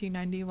the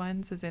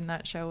 1491s, is in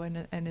that show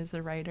and is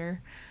a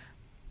writer.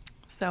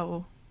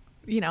 So,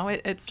 you know,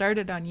 it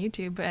started on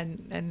YouTube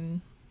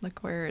and look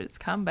where it's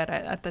come. But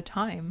at the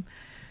time,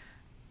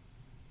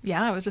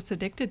 yeah, I was just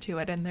addicted to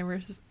it, and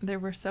they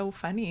were so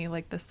funny,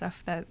 like the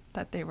stuff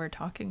that they were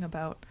talking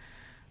about.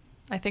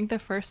 I think the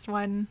first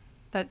one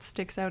that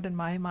sticks out in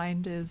my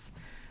mind is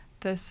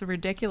this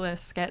ridiculous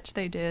sketch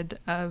they did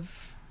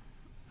of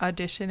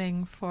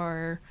auditioning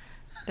for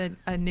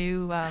a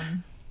new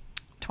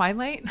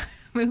Twilight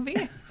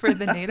movie for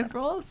the native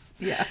roles.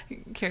 Yeah.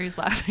 Carrie's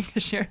laughing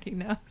because she already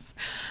knows.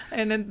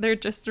 And then they're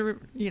just,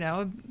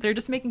 they're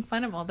just making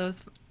fun of all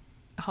those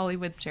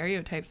Hollywood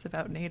stereotypes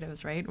about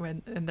natives, right?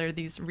 And they're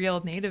these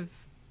real native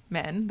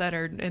men that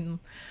are in,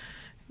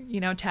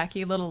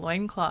 tacky little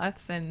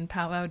loincloths and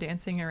powwow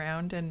dancing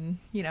around and,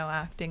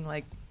 acting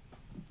like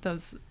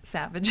those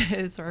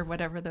savages or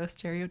whatever those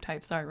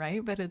stereotypes are,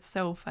 right? But it's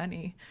so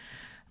funny.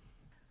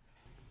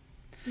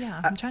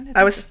 Yeah, I'm trying to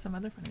think of some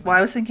other funny ones. Well,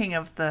 I was thinking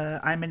of the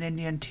I'm an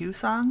Indian Too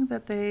song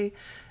that they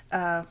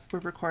were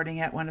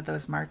recording at one of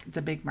those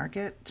the big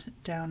market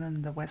down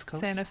in the West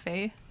Coast. Santa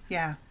Fe.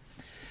 Yeah.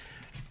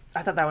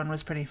 I thought that one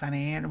was pretty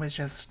funny, and it was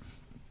just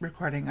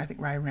recording. I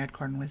think Ryan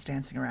Redcorn was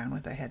dancing around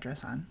with a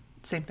headdress on.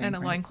 Same thing. And a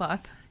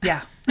loincloth.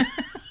 Yeah.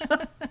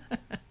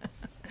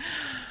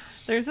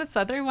 There's this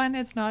other one.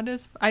 It's not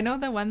as... I know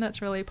the one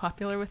that's really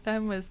popular with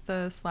them was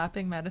the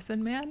Slapping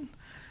Medicine Man.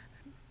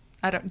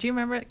 Do you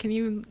remember it? Can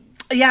you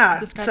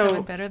describe that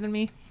one better than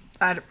me?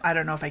 I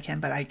don't know if I can,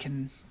 but I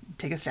can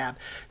take a stab.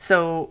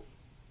 So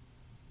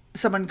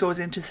someone goes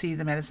in to see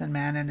the medicine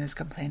man and is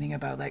complaining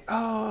about like,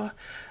 oh,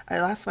 I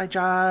lost my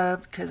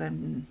job because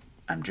I'm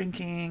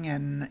drinking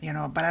and,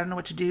 but I don't know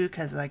what to do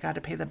because I got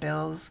to pay the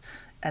bills.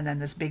 And then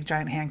this big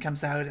giant hand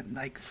comes out and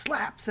like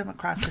slaps him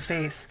across the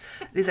face.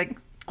 And he's like,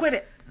 quit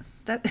it.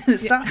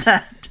 Stop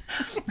that.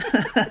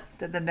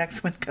 Then the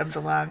next one comes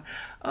along.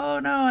 Oh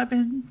no, I've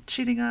been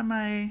cheating on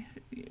my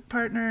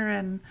partner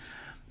and,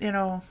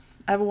 I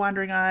have a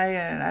wandering eye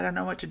and I don't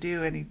know what to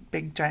do. And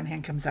big giant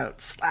hand comes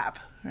out, slap.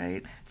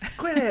 Right?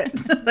 Quit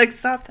it. Like,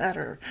 stop that.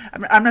 Or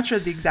I'm not sure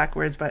the exact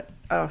words, but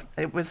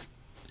it was,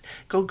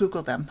 go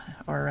Google them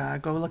or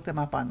go look them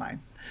up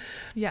online.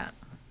 Yeah.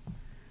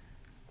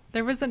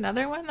 There was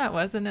another one that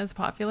wasn't as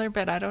popular,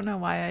 but I don't know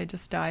why I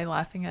just die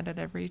laughing at it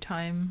every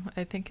time.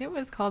 I think it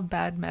was called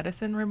Bad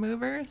Medicine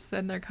Removers,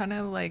 and they're kind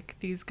of like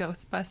these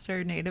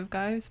Ghostbuster native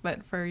guys,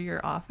 but for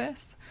your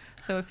office.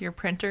 So if your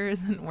printer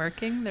isn't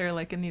working, they're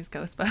like in these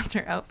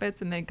Ghostbuster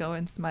outfits, and they go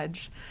and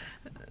smudge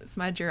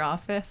your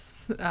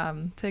office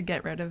to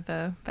get rid of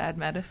the bad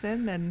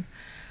medicine. And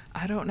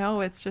I don't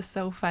know, it's just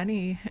so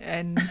funny.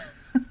 And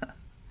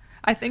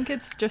I think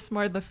it's just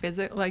more the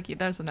physical, like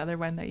there's another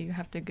one that you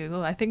have to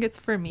Google. I think it's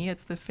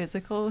the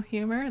physical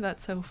humor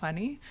that's so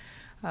funny,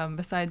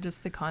 besides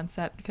just the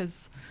concept,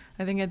 because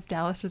I think it's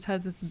Dallas just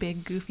has this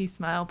big goofy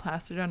smile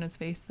plastered on his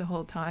face the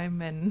whole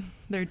time, and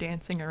they're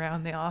dancing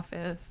around the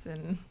office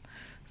and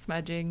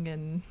smudging,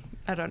 and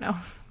I don't know.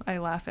 I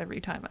laugh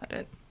every time at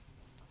it.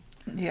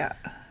 Yeah.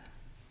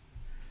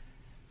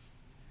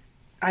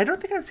 I don't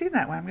think I've seen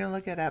that one. I'm going to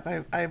look it up.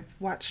 I've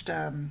watched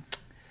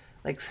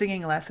like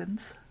singing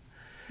lessons.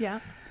 Yeah.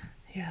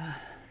 Yeah.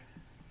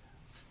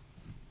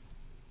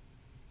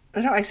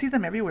 But no, I see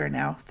them everywhere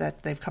now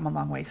that they've come a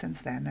long way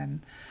since then.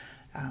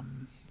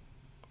 And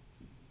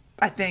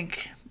I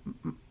think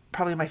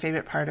probably my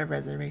favorite part of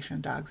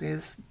Reservation Dogs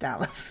is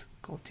Dallas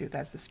Goldtooth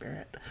as the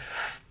spirit.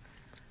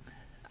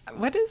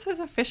 What is his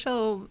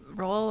official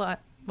role,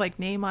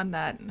 name on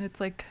that?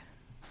 It's like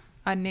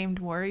Unnamed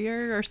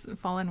Warrior or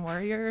Fallen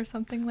Warrior or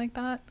something like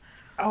that.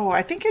 Oh,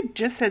 I think it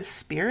just says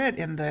spirit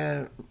in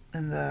the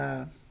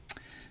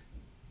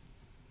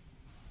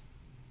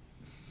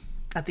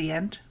at the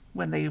end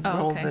when they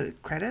roll the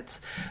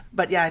credits.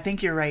 But yeah, I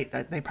think you're right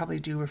that they probably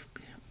do.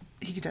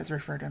 He does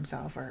refer to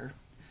himself or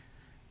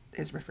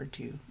is referred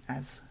to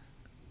as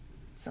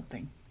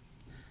something.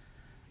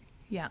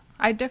 Yeah,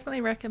 I definitely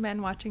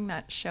recommend watching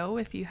that show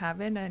if you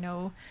haven't. I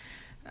know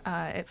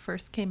it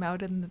first came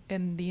out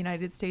in the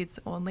United States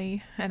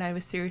only, and I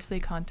was seriously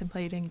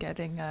contemplating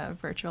getting a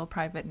virtual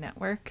private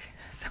network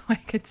so I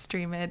could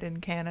stream it in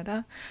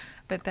Canada.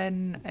 But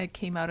then it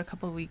came out a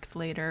couple of weeks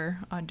later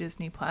on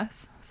Disney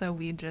Plus, so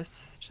we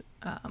just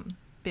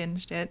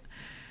binged it,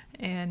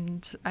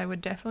 and I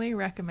would definitely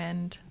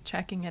recommend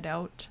checking it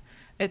out.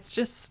 It's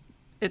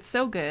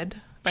so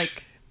good,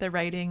 like the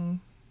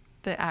writing,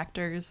 the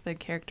actors, the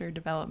character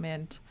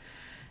development.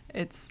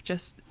 It's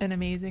just an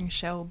amazing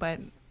show. But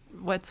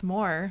what's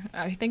more,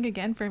 I think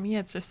again for me,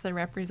 it's just the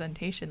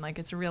representation. Like,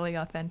 it's really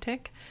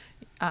authentic.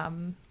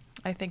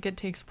 I think it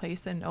takes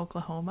place in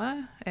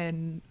Oklahoma,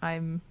 and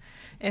I'm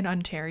in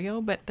Ontario,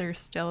 but there's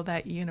still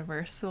that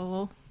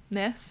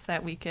universalness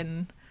that we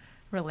can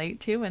relate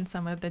to, and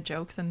some of the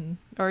jokes, and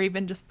or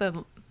even just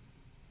the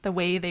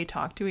way they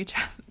talk to each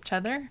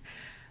other.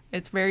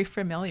 It's very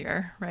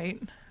familiar,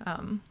 right?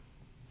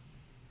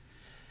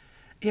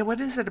 Yeah,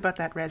 what is it about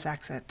that res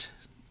accent?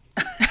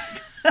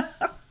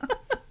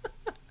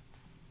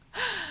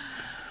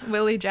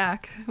 Willie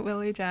Jack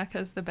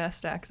has the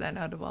best accent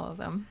out of all of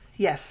them.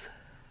 Yes.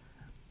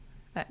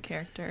 That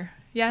character.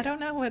 Yeah, I don't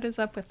know what is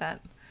up with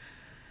that.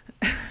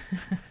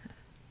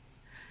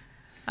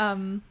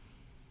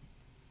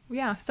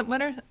 Yeah,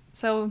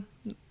 so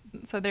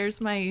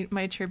there's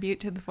my tribute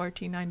to the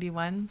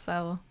 1491.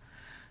 So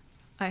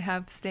I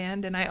have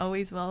stand, and I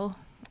always will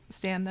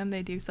stand them.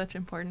 They do such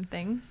important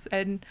things.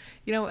 And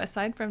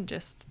aside from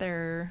just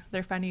their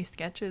funny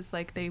sketches,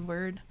 like they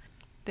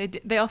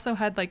also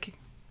had like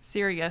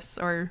serious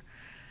or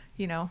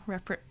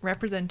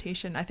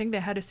representation. I think they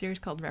had a series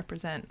called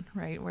Represent,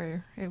 right,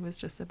 where it was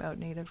just about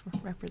Native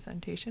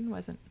representation.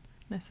 Wasn't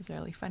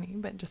necessarily funny,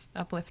 but just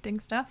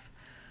uplifting stuff.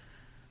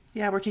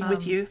 Yeah, working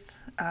with youth.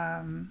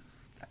 I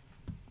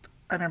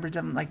remember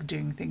them like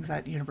doing things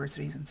at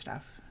universities and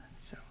stuff.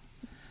 So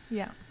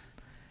yeah.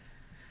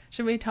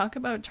 Should we talk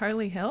about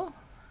Charlie Hill?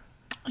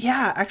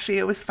 Yeah, actually,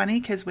 it was funny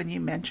because when you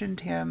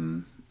mentioned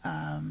him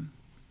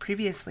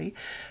previously,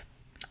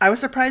 I was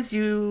surprised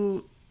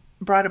you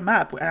brought him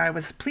up, and I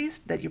was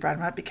pleased that you brought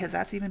him up because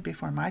that's even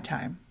before my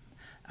time.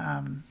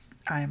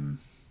 I'm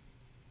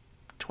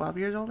 12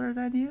 years older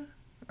than you.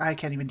 I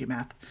can't even do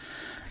math.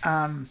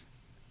 And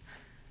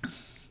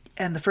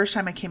the first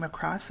time I came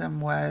across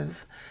him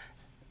was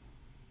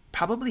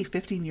probably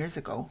 15 years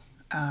ago.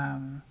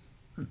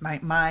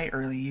 My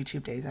early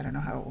YouTube days. I don't know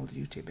how old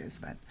YouTube is,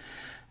 but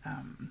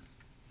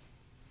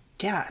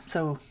yeah.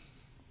 So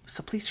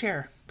please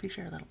share a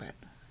little bit.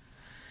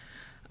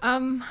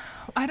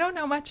 I don't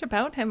know much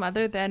about him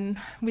other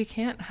than we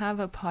can't have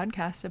a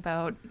podcast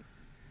about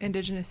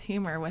Indigenous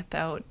humor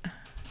without,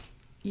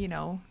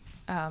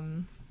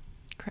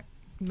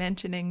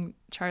 mentioning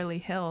Charlie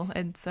Hill.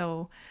 And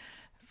so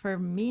for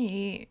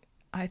me,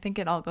 I think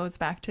it all goes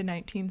back to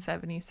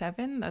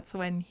 1977. That's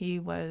when he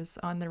was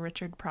on the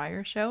Richard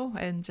Pryor show,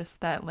 and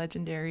just that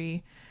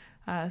legendary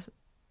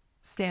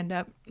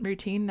stand-up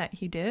routine that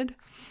he did.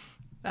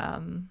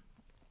 And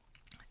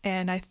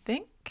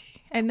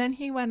then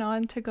he went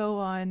on to go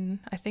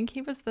on, I think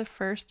he was the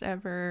first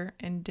ever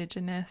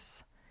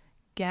Indigenous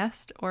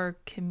guest or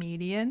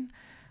comedian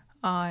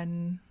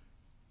on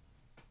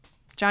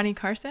Johnny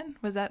Carson.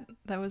 That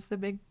was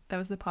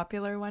the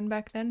popular one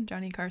back then,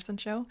 Johnny Carson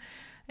show.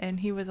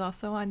 And he was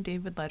also on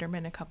David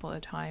Letterman a couple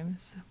of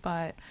times.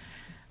 But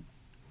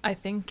I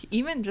think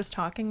even just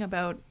talking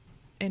about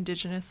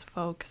Indigenous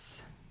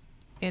folks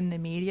in the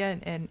media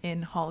and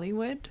in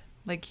Hollywood,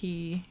 like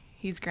he's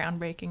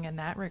groundbreaking in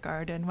that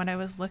regard. And when I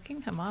was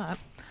looking him up,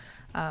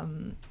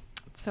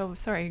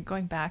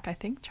 going back, I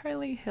think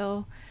Charlie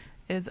Hill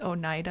is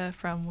Oneida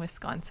from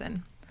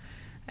Wisconsin.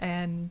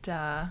 And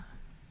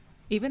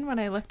even when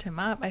I looked him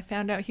up, I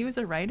found out he was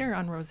a writer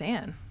on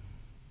Roseanne,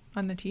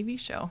 on the TV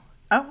show.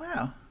 Oh,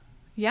 wow.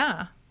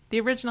 Yeah. The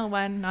original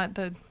one, not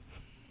the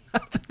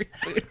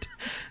reboot.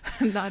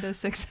 Not as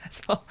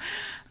successful,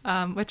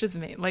 which is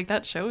amazing. Like,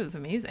 that show is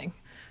amazing.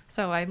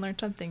 So I learned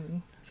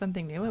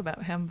something new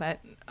about him, but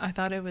I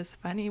thought it was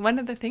funny. One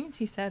of the things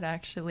he said,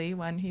 actually,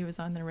 when he was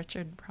on the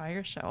Richard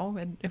Pryor show,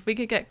 and if we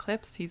could get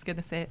clips, he's going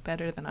to say it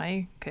better than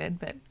I could,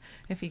 but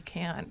if he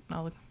can't,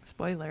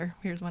 spoiler,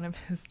 here's one of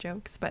his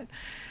jokes. But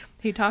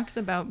he talks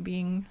about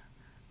being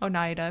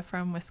Oneida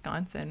from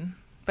Wisconsin,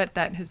 but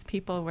that his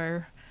people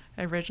were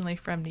originally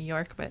from New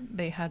York, but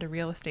they had a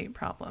real estate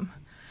problem.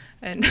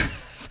 And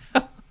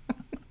so,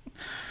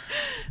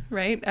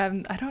 right?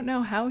 I don't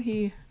know how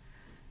he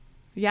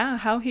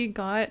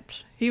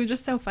was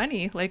just so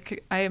funny.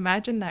 Like, I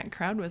imagine that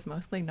crowd was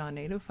mostly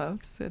non-native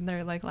folks, and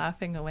they're like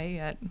laughing away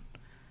at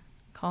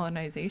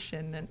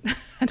colonization. And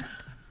I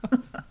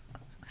don't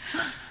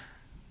know.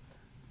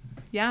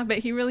 Yeah, but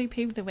he really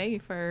paved the way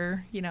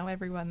for,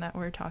 everyone that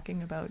we're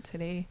talking about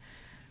today.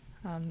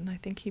 I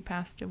think he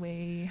passed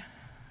away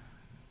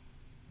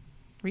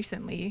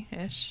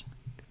recently-ish.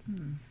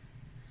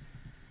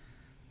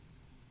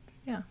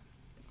 Yeah.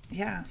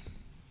 Yeah.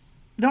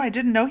 No, I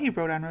didn't know he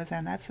wrote on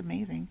Roseanne. That's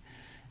amazing.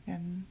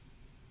 And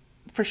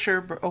for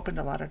sure opened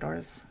a lot of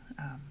doors.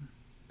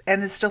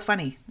 And it's still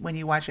funny when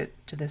you watch it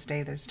to this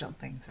day. There's still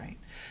things, right?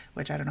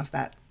 Which I don't know if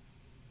that...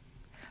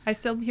 I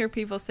still hear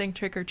people saying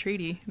Trick or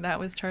Treaty. That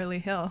was Charlie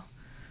Hill.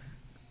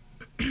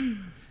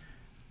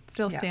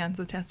 Still stands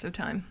the test of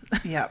time.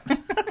 Yep.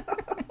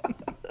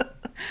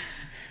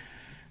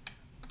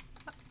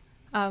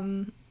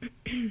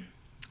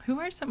 Who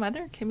are some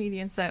other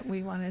comedians that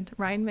we wanted?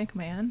 Ryan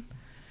McMahon.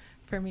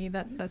 For me,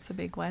 that's a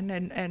big one.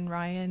 And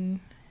Ryan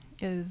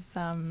is,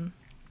 I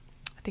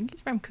think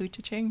he's from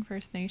Couchiching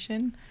First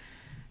Nation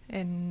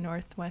in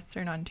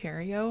northwestern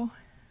Ontario.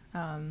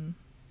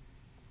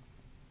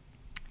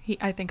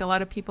 I think a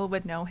lot of people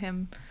would know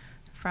him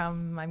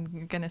from,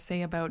 I'm going to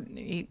say, about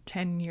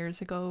 8-10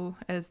 years ago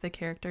as the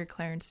character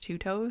Clarence Two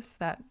Toes.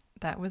 That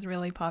was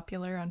really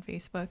popular on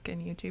Facebook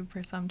and YouTube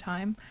for some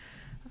time.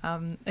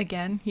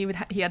 Again, he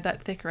had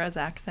that thick res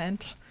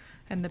accent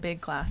and the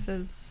big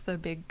glasses, the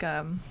big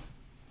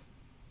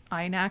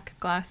INAC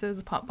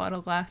glasses, pop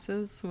bottle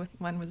glasses. With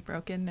one was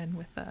broken and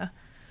with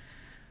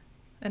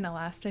an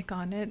elastic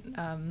on it.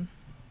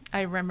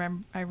 I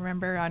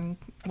remember on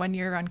one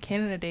year on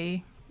Canada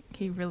Day,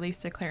 he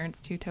released a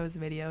Clarence Two Toes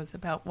videos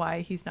about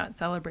why he's not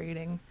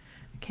celebrating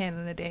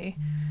Canada Day,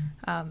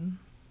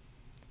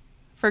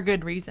 for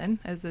good reason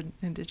as an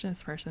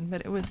Indigenous person.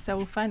 But it was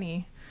so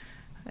funny,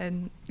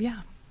 and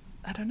yeah,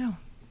 I don't know,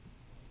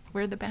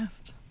 we're the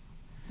best.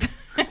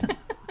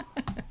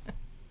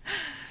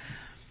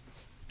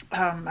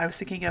 I was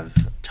thinking of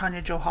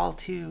Tanya Jo Hall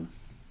too.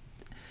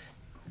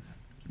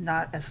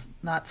 Not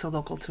so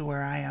local to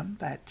where I am,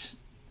 but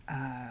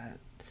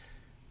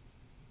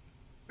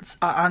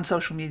on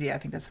social media, I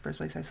think that's the first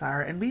place I saw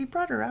her. And we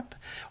brought her up,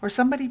 or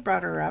somebody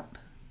brought her up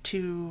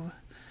to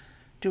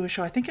do a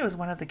show. I think it was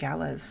one of the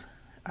galas,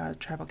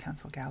 Tribal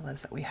Council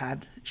galas that we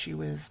had. She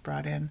was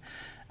brought in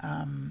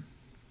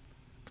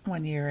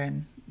one year,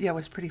 and yeah, it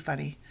was pretty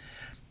funny.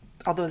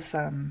 All those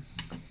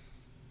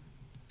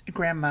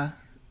grandma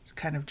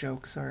kind of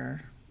jokes,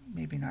 or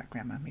maybe not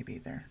grandma, maybe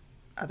they're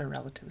other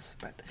relatives,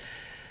 but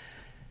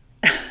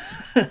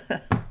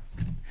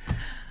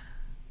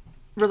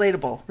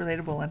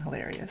relatable and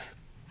hilarious.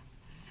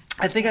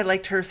 I think I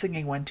liked her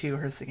singing one too,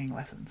 her singing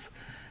lessons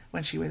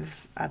when she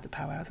was at the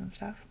powwows and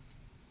stuff.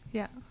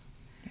 Yeah.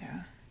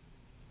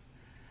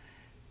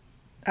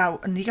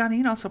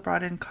 Niigaaniin also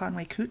brought in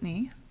Conway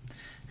Kootenay,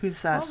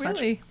 who's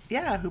really?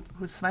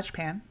 who's Smudge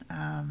Pan.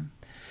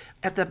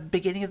 At the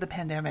beginning of the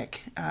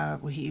pandemic,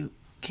 he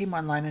came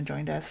online and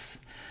joined us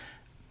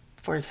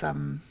for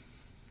some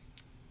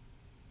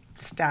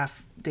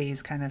staff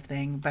days kind of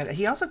thing, but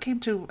he also came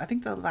to, I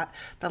think, the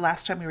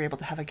last time we were able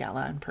to have a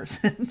gala in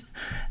person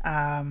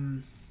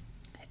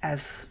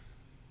as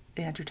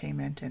the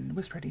entertainment, and it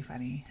was pretty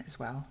funny as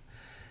well.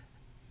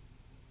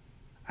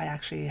 I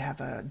actually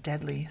have a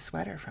deadly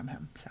sweater from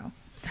him, so.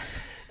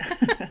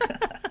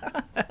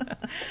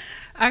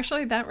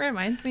 Actually, that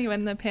reminds me,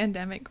 when the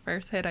pandemic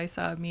first hit, I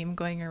saw a meme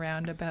going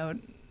around about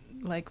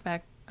like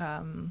back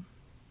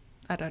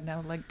I don't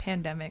know, like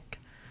pandemic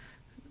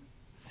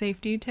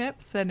safety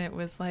tips, and it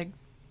was like,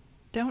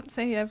 don't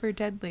say ever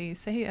deadly,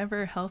 say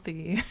ever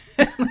healthy.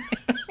 That's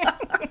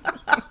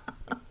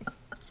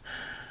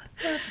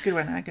a good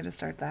one. I'm going to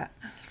start that.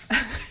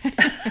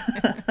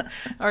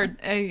 or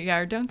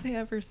don't say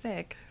ever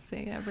sick,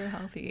 say ever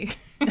healthy.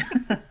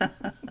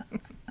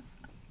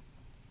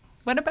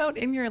 What about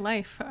in your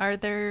life?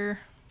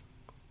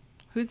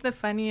 Who's the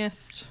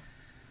funniest,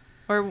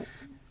 or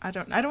I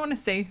don't want to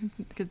say,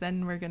 because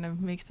then we're going to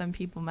make some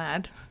people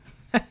mad.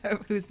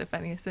 Who's the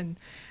funniest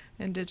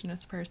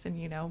Indigenous person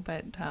you know,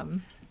 but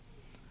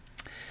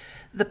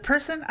the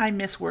person I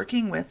miss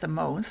working with the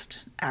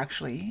most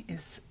actually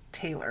is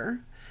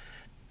Taylor.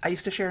 I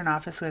used to share an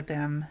office with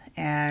him,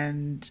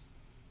 and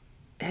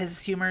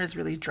his humor is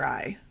really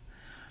dry.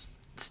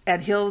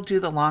 And he'll do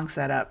the long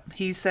setup.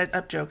 He set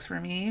up jokes for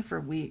me for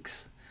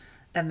weeks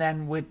and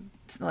then would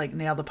like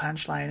nail the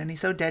punchline. And he's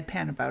so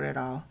deadpan about it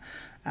all.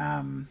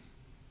 And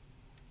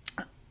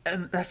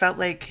I felt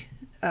like,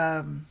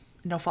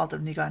 no fault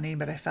of Niigaaniin,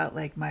 but I felt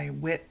like my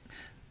wit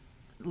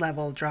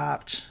level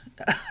dropped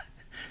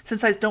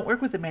since I don't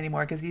work with him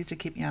anymore, because he used to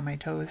keep me on my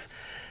toes.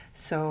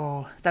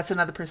 So that's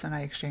another person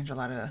I exchange a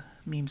lot of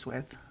memes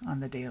with on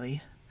the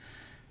daily.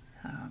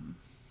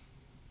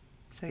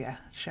 So yeah,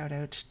 shout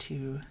out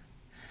to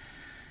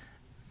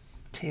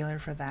Taylor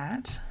for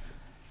that.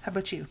 How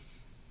about you?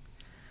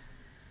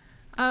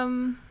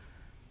 Oh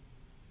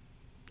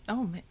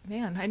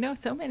man, I know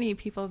so many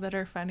people that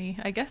are funny.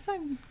 I guess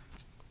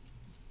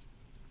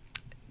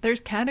there's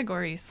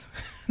categories,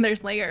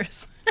 there's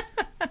layers.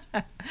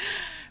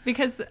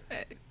 Because,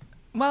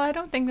 well, I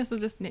don't think this is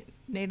just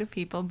Native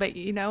people, but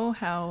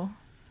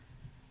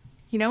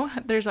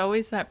there's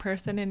always that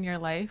person in your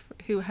life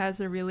who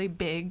has a really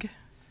big,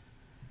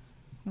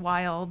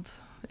 wild,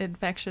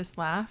 infectious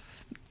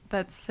laugh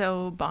that's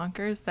so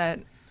bonkers that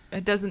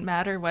it doesn't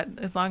matter what,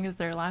 as long as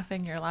they're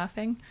laughing, you're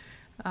laughing.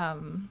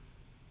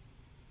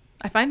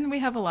 I find that we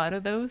have a lot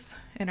of those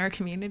in our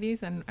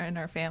communities and in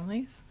our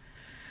families.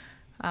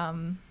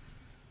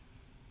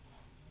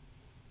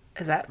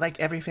 Is that like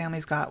every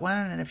family's got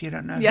one, and if you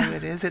don't know who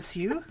it is, it's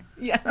you?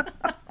 Yeah.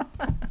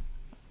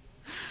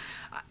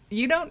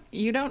 You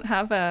don't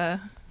have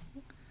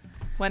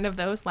one of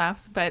those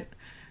laughs, but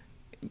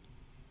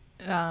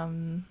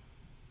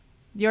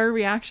your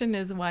reaction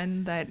is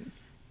one that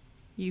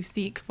you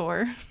seek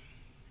for,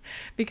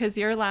 because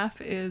your laugh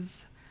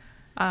is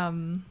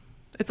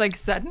it's like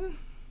sudden.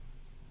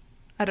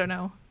 I don't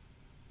know.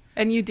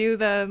 And you do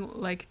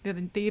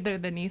either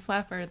the knee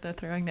slap or the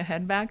throwing the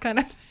head back kind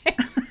of thing.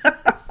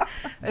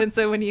 And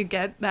so when you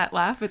get that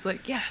laugh, it's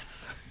like,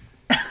 yes.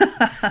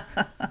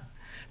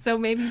 So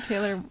maybe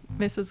Taylor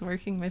misses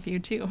working with you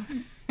too.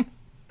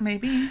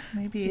 Maybe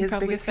We his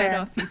probably biggest fed fan.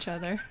 off each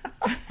other.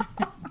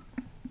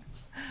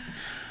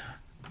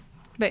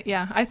 But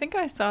yeah, I think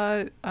I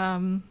saw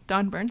Don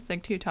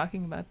Bernstig too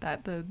talking about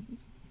that, the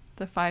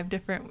 5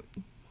 different,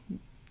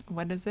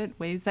 what is it,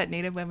 ways that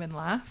Native women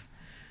laugh.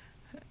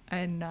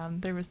 And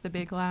there was the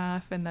big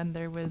laugh, and then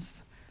there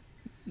was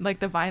like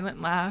the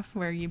violent laugh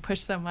where you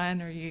push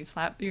someone or you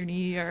slap your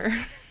knee or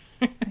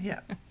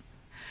Yeah.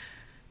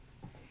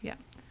 yeah.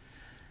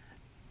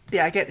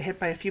 Yeah, I get hit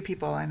by a few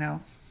people I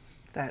know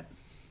that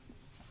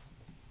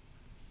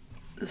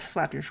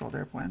slap your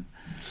shoulder when.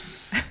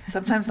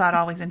 Sometimes not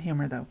always in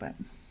humor though, but.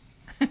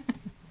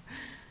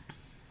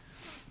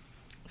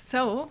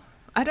 So,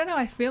 I don't know,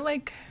 I feel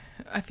like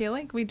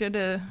we did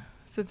a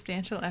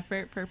substantial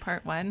effort for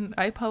part 1.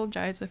 I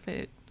apologize if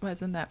it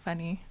wasn't that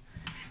funny.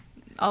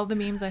 All the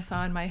memes I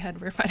saw in my head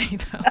were funny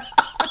though.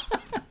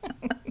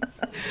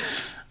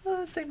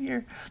 Oh, same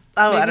here.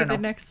 Oh, Maybe I don't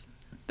know.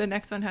 The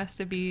next one has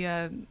to be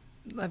a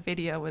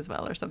video as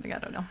well or something. I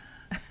don't know.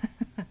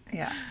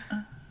 Yeah.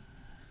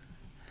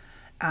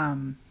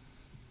 Am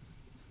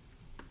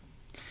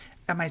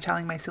I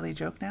telling my silly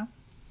joke now?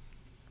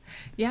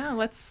 Yeah,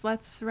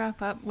 let's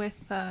wrap up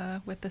with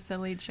the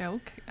silly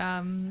joke.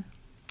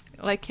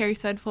 Like Carrie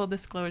said, full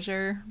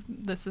disclosure,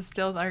 this is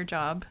still our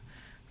job.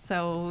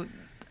 So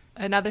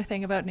another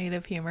thing about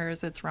Native humor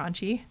is it's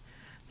raunchy.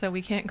 So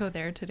we can't go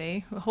there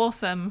today.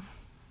 Wholesome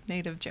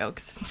Native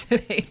jokes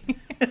today.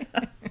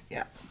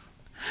 Yeah.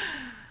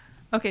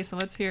 Okay, so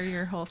let's hear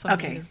your wholesome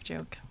Native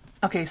joke.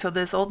 Okay, so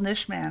this old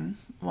Nish man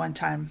one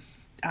time,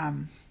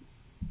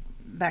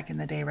 back in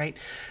the day, right?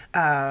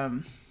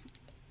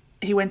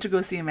 He went to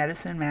go see a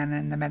medicine man,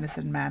 and the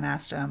medicine man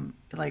asked him,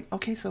 like,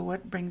 okay, so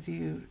what brings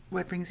you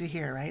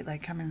here, right?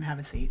 Like, come in and have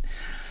a seat.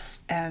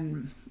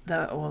 And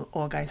the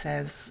old guy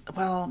says,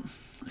 well,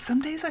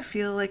 some days I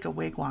feel like a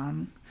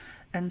wigwam,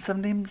 and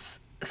some days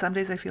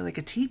I feel like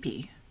a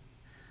teepee,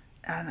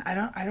 and I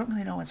don't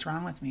really know what's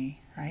wrong with me,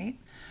 right?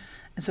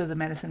 And so the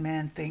medicine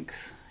man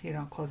thinks,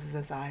 closes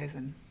his eyes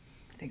and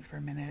thinks for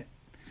a minute,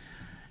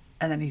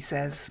 and then he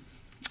says,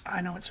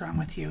 I know what's wrong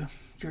with you.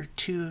 You're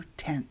too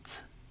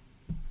tense.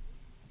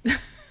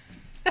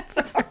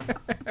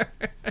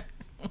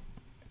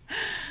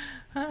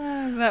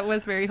 That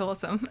was very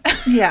wholesome.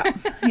 Yeah.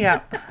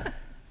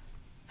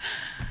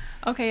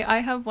 Okay, I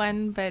have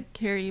one, but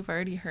Carrie, you've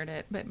already heard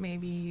it, but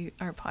maybe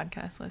our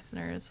podcast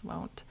listeners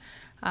won't.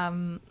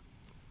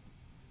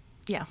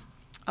 Yeah,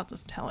 I'll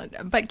just tell it.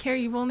 But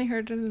Carrie, you've only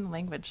heard it in the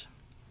language,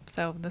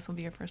 so this will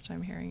be your first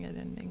time hearing it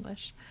in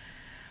English.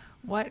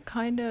 What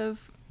kind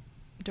of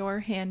door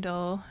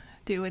handle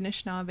do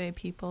Anishinaabe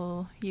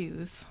people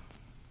use?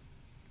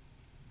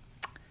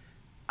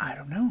 I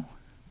don't know.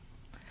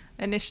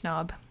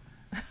 Anishnaab.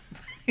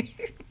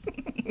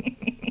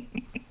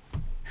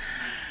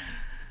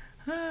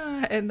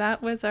 And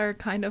that was our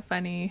kind of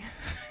funny,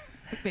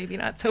 maybe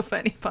not so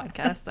funny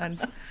podcast on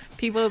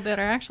people that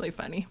are actually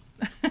funny.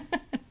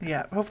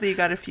 Yeah, hopefully you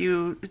got a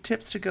few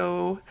tips to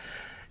go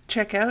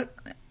check out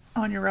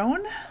on your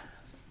own.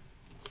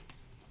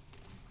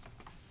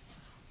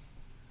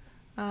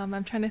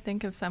 I'm trying to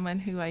think of someone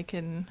who I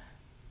can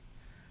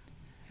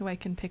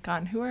pick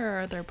on. Who are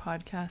our other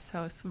podcast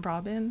hosts?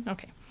 Robin?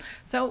 Okay.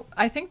 So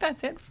I think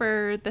that's it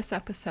for this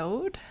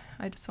episode.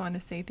 I just want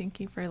to say thank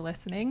you for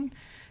listening.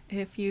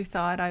 If you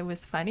thought I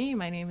was funny,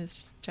 my name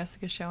is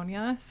Jessica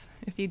Shonias.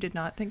 If you did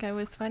not think I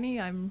was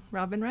funny, I'm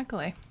Robin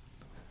Recollet.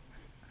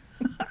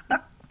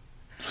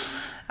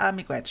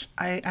 Miigwech.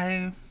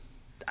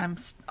 I'm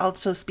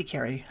also speak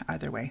Harry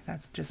either way.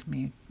 That's just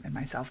me and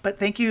myself. But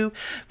thank you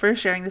for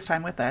sharing this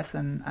time with us,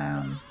 and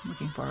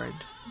looking forward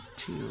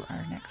to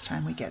our next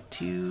time we get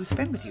to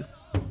spend with you.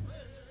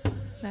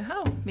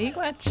 Now,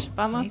 miigwech.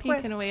 Bama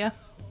Miigwech. Pikanawea.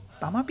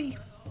 Bama Bee.